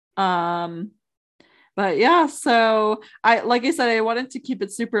interesting. But yeah, so like I said, I wanted to keep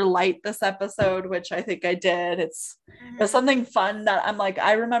it super light this episode, which I think I did. It's something fun that I'm like,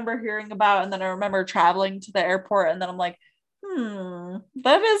 I remember hearing about, and then I remember traveling to the airport, and then I'm like,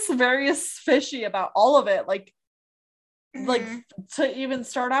 that is very fishy about all of it. Like to even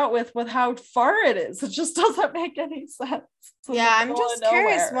start out with how far it is, it just doesn't make any sense. Yeah, I'm just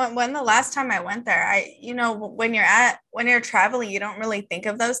curious when the last time I went there. When you're traveling, you don't really think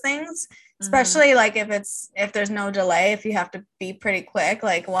of those things, especially like if there's no delay, if you have to be pretty quick.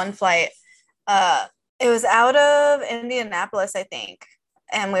 Like one flight, it was out of Indianapolis, I think,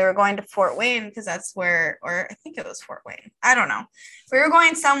 and we were going to Fort Wayne because that's where, or I think it was Fort Wayne. I don't know. We were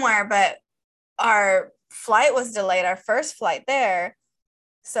going somewhere, but our flight was delayed, our first flight there.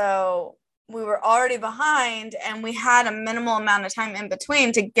 So we were already behind, and we had a minimal amount of time in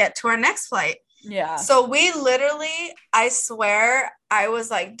between to get to our next flight. Yeah. So we literally, I swear, I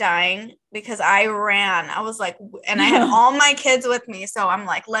was like dying because I ran. I was like, and I had all my kids with me. So I'm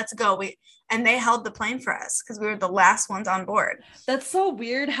like, let's go. And they held the plane for us because we were the last ones on board. That's so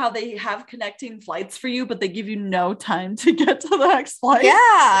weird how they have connecting flights for you, but they give you no time to get to the next flight.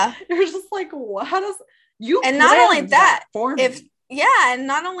 Yeah. You're just like, how does you? And not only that, and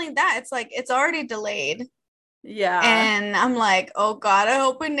not only that, it's like, it's already delayed. Yeah. And I'm like, oh God, I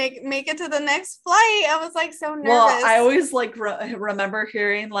hope we make it to the next flight. I was like so nervous. Well, I always like remember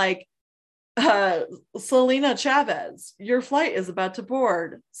hearing like, Selena Chavez, your flight is about to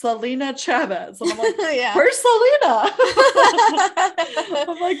board. Selena Chavez. And I'm like, where's Selena?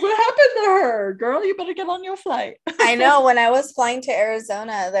 I'm like, what happened to her? Girl, you better get on your flight. I know, when I was flying to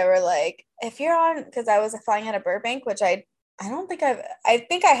Arizona, they were like, if you're on, because I was flying out of Burbank, which I think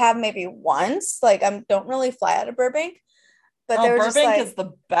I have maybe once. Like, I don't really fly out of Burbank. But they were Burbank just like, is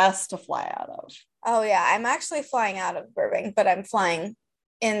the best to fly out of. Oh yeah, I'm actually flying out of Burbank, but I'm flying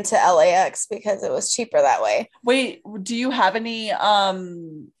into LAX because it was cheaper that way. Wait, do you have any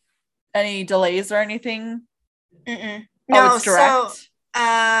delays or anything? No, it's direct.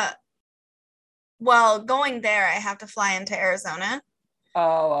 So well, going there I have to fly into Arizona.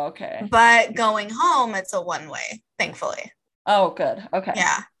 Oh, okay. But going home it's a one-way, thankfully. Oh, good. Okay.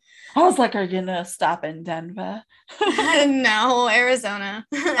 Yeah. I was like, are you gonna stop in Denver? No, Arizona.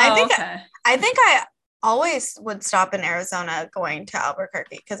 I think I always would stop in Arizona going to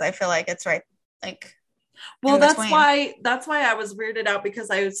Albuquerque because I feel like it's right, like. Well, that's why I was weirded out, because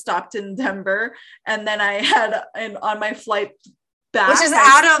I stopped in Denver and then I had on my flight back, which is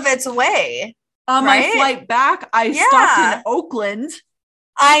out of its way. On my flight back, I stopped in Oakland.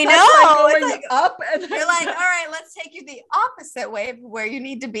 I know. It's like up, and you're like, all right, let's take you the opposite way of where you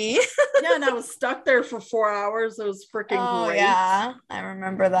need to be. Yeah, and I was stuck there for 4 hours. It was freaking great. Yeah, I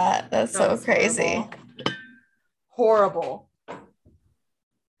remember that. That's so crazy. Horrible.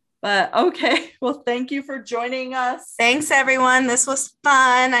 But okay, well, thank you for joining us. Thanks, everyone. This was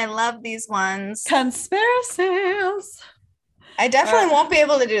fun. I love these ones. Conspiracies. I definitely won't be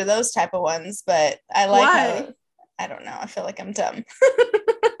able to do those type of ones, but I like how, I don't know. I feel like I'm dumb.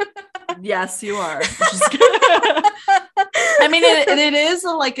 Yes, you are. I mean, it is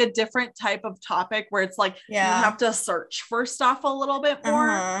like a different type of topic where it's like you have to search for stuff a little bit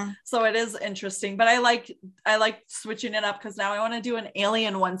more. So it is interesting, but I like switching it up because now I want to do an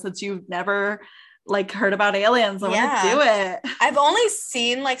alien one since you've never like heard about aliens. I want to do it. I've only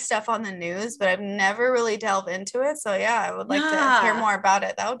seen like stuff on the news, but I've never really delved into it. So yeah, I would like to hear more about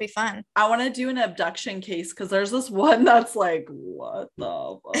it. That would be fun. I want to do an abduction case because there's this one that's like, what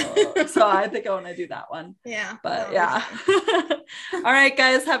the fuck? So I think I want to do that one. Yeah. But yeah. All right,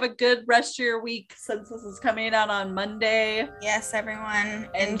 guys, have a good rest of your week since this is coming out on Monday. Yes, everyone.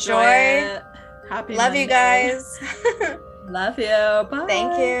 Enjoy. It. Happy Love Monday. You guys. Love you. Bye.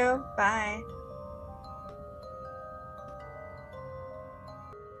 Thank you. Bye.